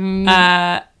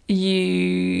 I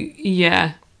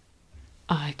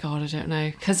don't know,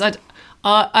 because I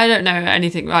don't know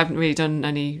anything. I haven't really done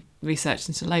any research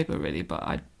into labour really, but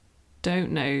I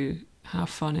don't know how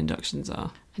fun inductions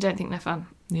are. I don't think they're fun.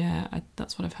 Yeah,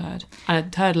 that's what I've heard. And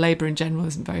I've heard labour in general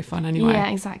isn't very fun anyway. Yeah,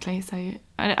 exactly. So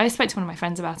I spoke to one of my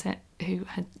friends about it who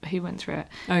went through it.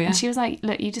 Oh, yeah? And she was like,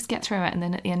 look, you just get through it and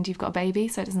then at the end you've got a baby,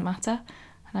 so it doesn't matter.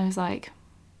 And I was like,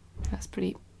 that's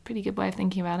pretty good way of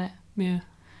thinking about it. Yeah.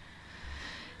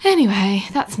 Anyway,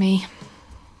 that's me.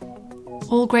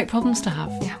 All great problems to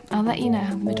have. Yeah, I'll let you know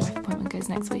how the midwife appointment goes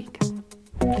next week.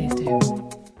 Please do.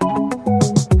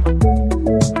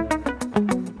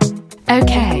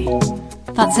 Okay.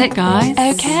 That's it, guys.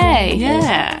 Okay.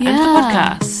 Yeah. End of the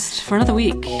podcast for another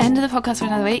week. End of the podcast for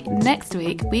another week. Next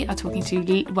week, we are talking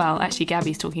to... Well, actually,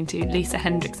 Gabby's talking to Lisa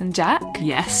Hendricks and Jack.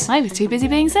 Yes. I was too busy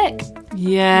being sick.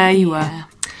 Yeah, you were.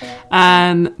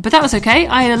 But that was okay.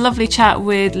 I had a lovely chat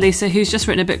with Lisa, who's just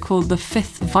written a book called The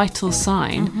Fifth Vital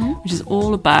Sign, which is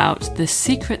all about the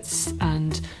secrets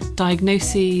and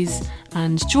diagnoses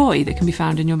and joy that can be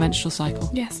found in your menstrual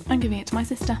cycle. Yes, I'm giving it to my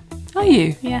sister. Are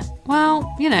you? Yeah.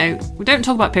 Well, you know, we don't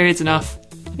talk about periods enough.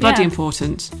 Bloody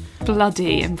important.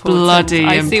 Bloody important. Bloody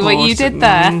I important. see what you did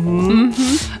there.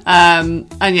 And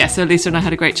yeah, so Lisa and I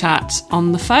had a great chat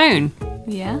on the phone.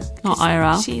 Yeah. Not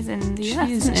IRL. She's in the US,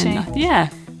 isn't she? Yeah.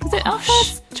 Was it our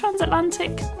first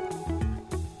transatlantic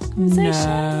conversation?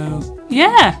 No.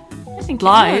 Yeah. I think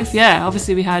live. It was. Yeah,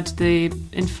 obviously we had the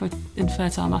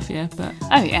Infertile Mafia, but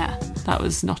oh yeah, that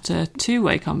was not a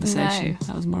two-way conversation. No.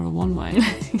 That was more a one-way.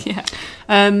 yeah.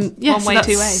 One way,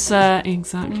 two ways.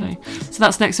 Exactly. So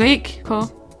that's next week.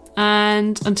 Cool.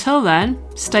 And until then,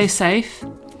 stay safe.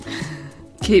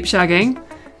 Keep shagging.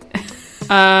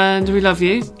 And we love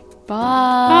you.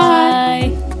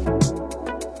 Bye. Bye.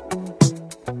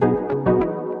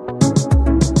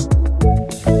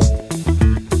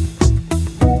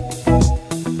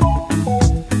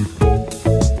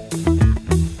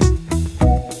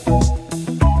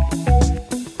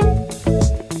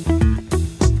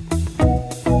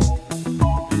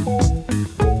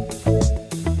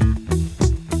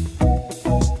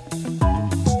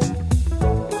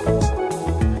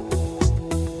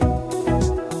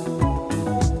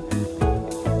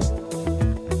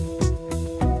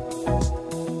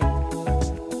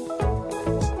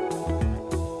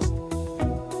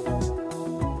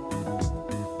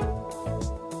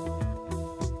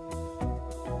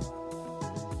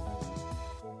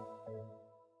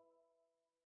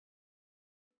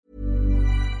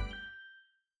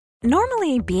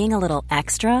 Normally, being a little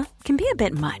extra can be a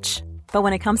bit much, but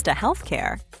when it comes to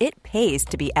healthcare, it pays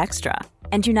to be extra.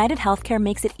 And United Healthcare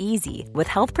makes it easy with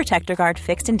Health Protector Guard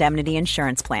fixed indemnity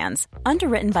insurance plans.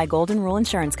 Underwritten by Golden Rule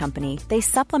Insurance Company, they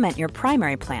supplement your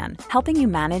primary plan, helping you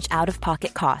manage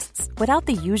out-of-pocket costs without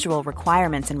the usual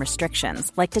requirements and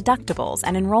restrictions like deductibles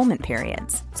and enrollment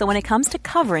periods. So when it comes to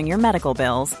covering your medical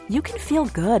bills, you can feel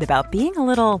good about being a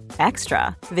little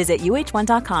extra. Visit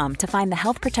uh1.com to find the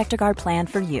Health Protector Guard plan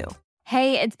for you.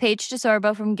 Hey, it's Paige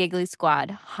DeSorbo from Giggly Squad.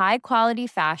 High quality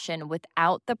fashion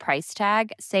without the price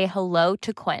tag. Say hello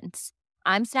to Quince.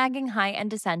 I'm snagging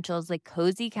high-end essentials like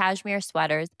cozy cashmere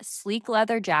sweaters, sleek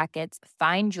leather jackets,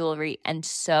 fine jewelry, and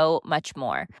so much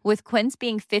more. With Quince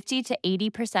being 50 to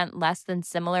 80% less than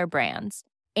similar brands.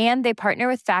 And they partner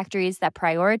with factories that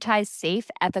prioritize safe,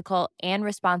 ethical, and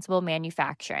responsible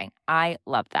manufacturing. I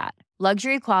love that.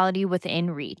 Luxury quality within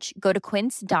reach. Go to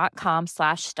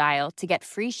quince.com/style to get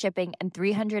free shipping and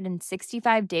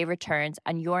 365-day returns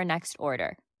on your next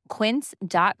order.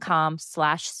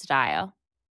 Quince.com/style.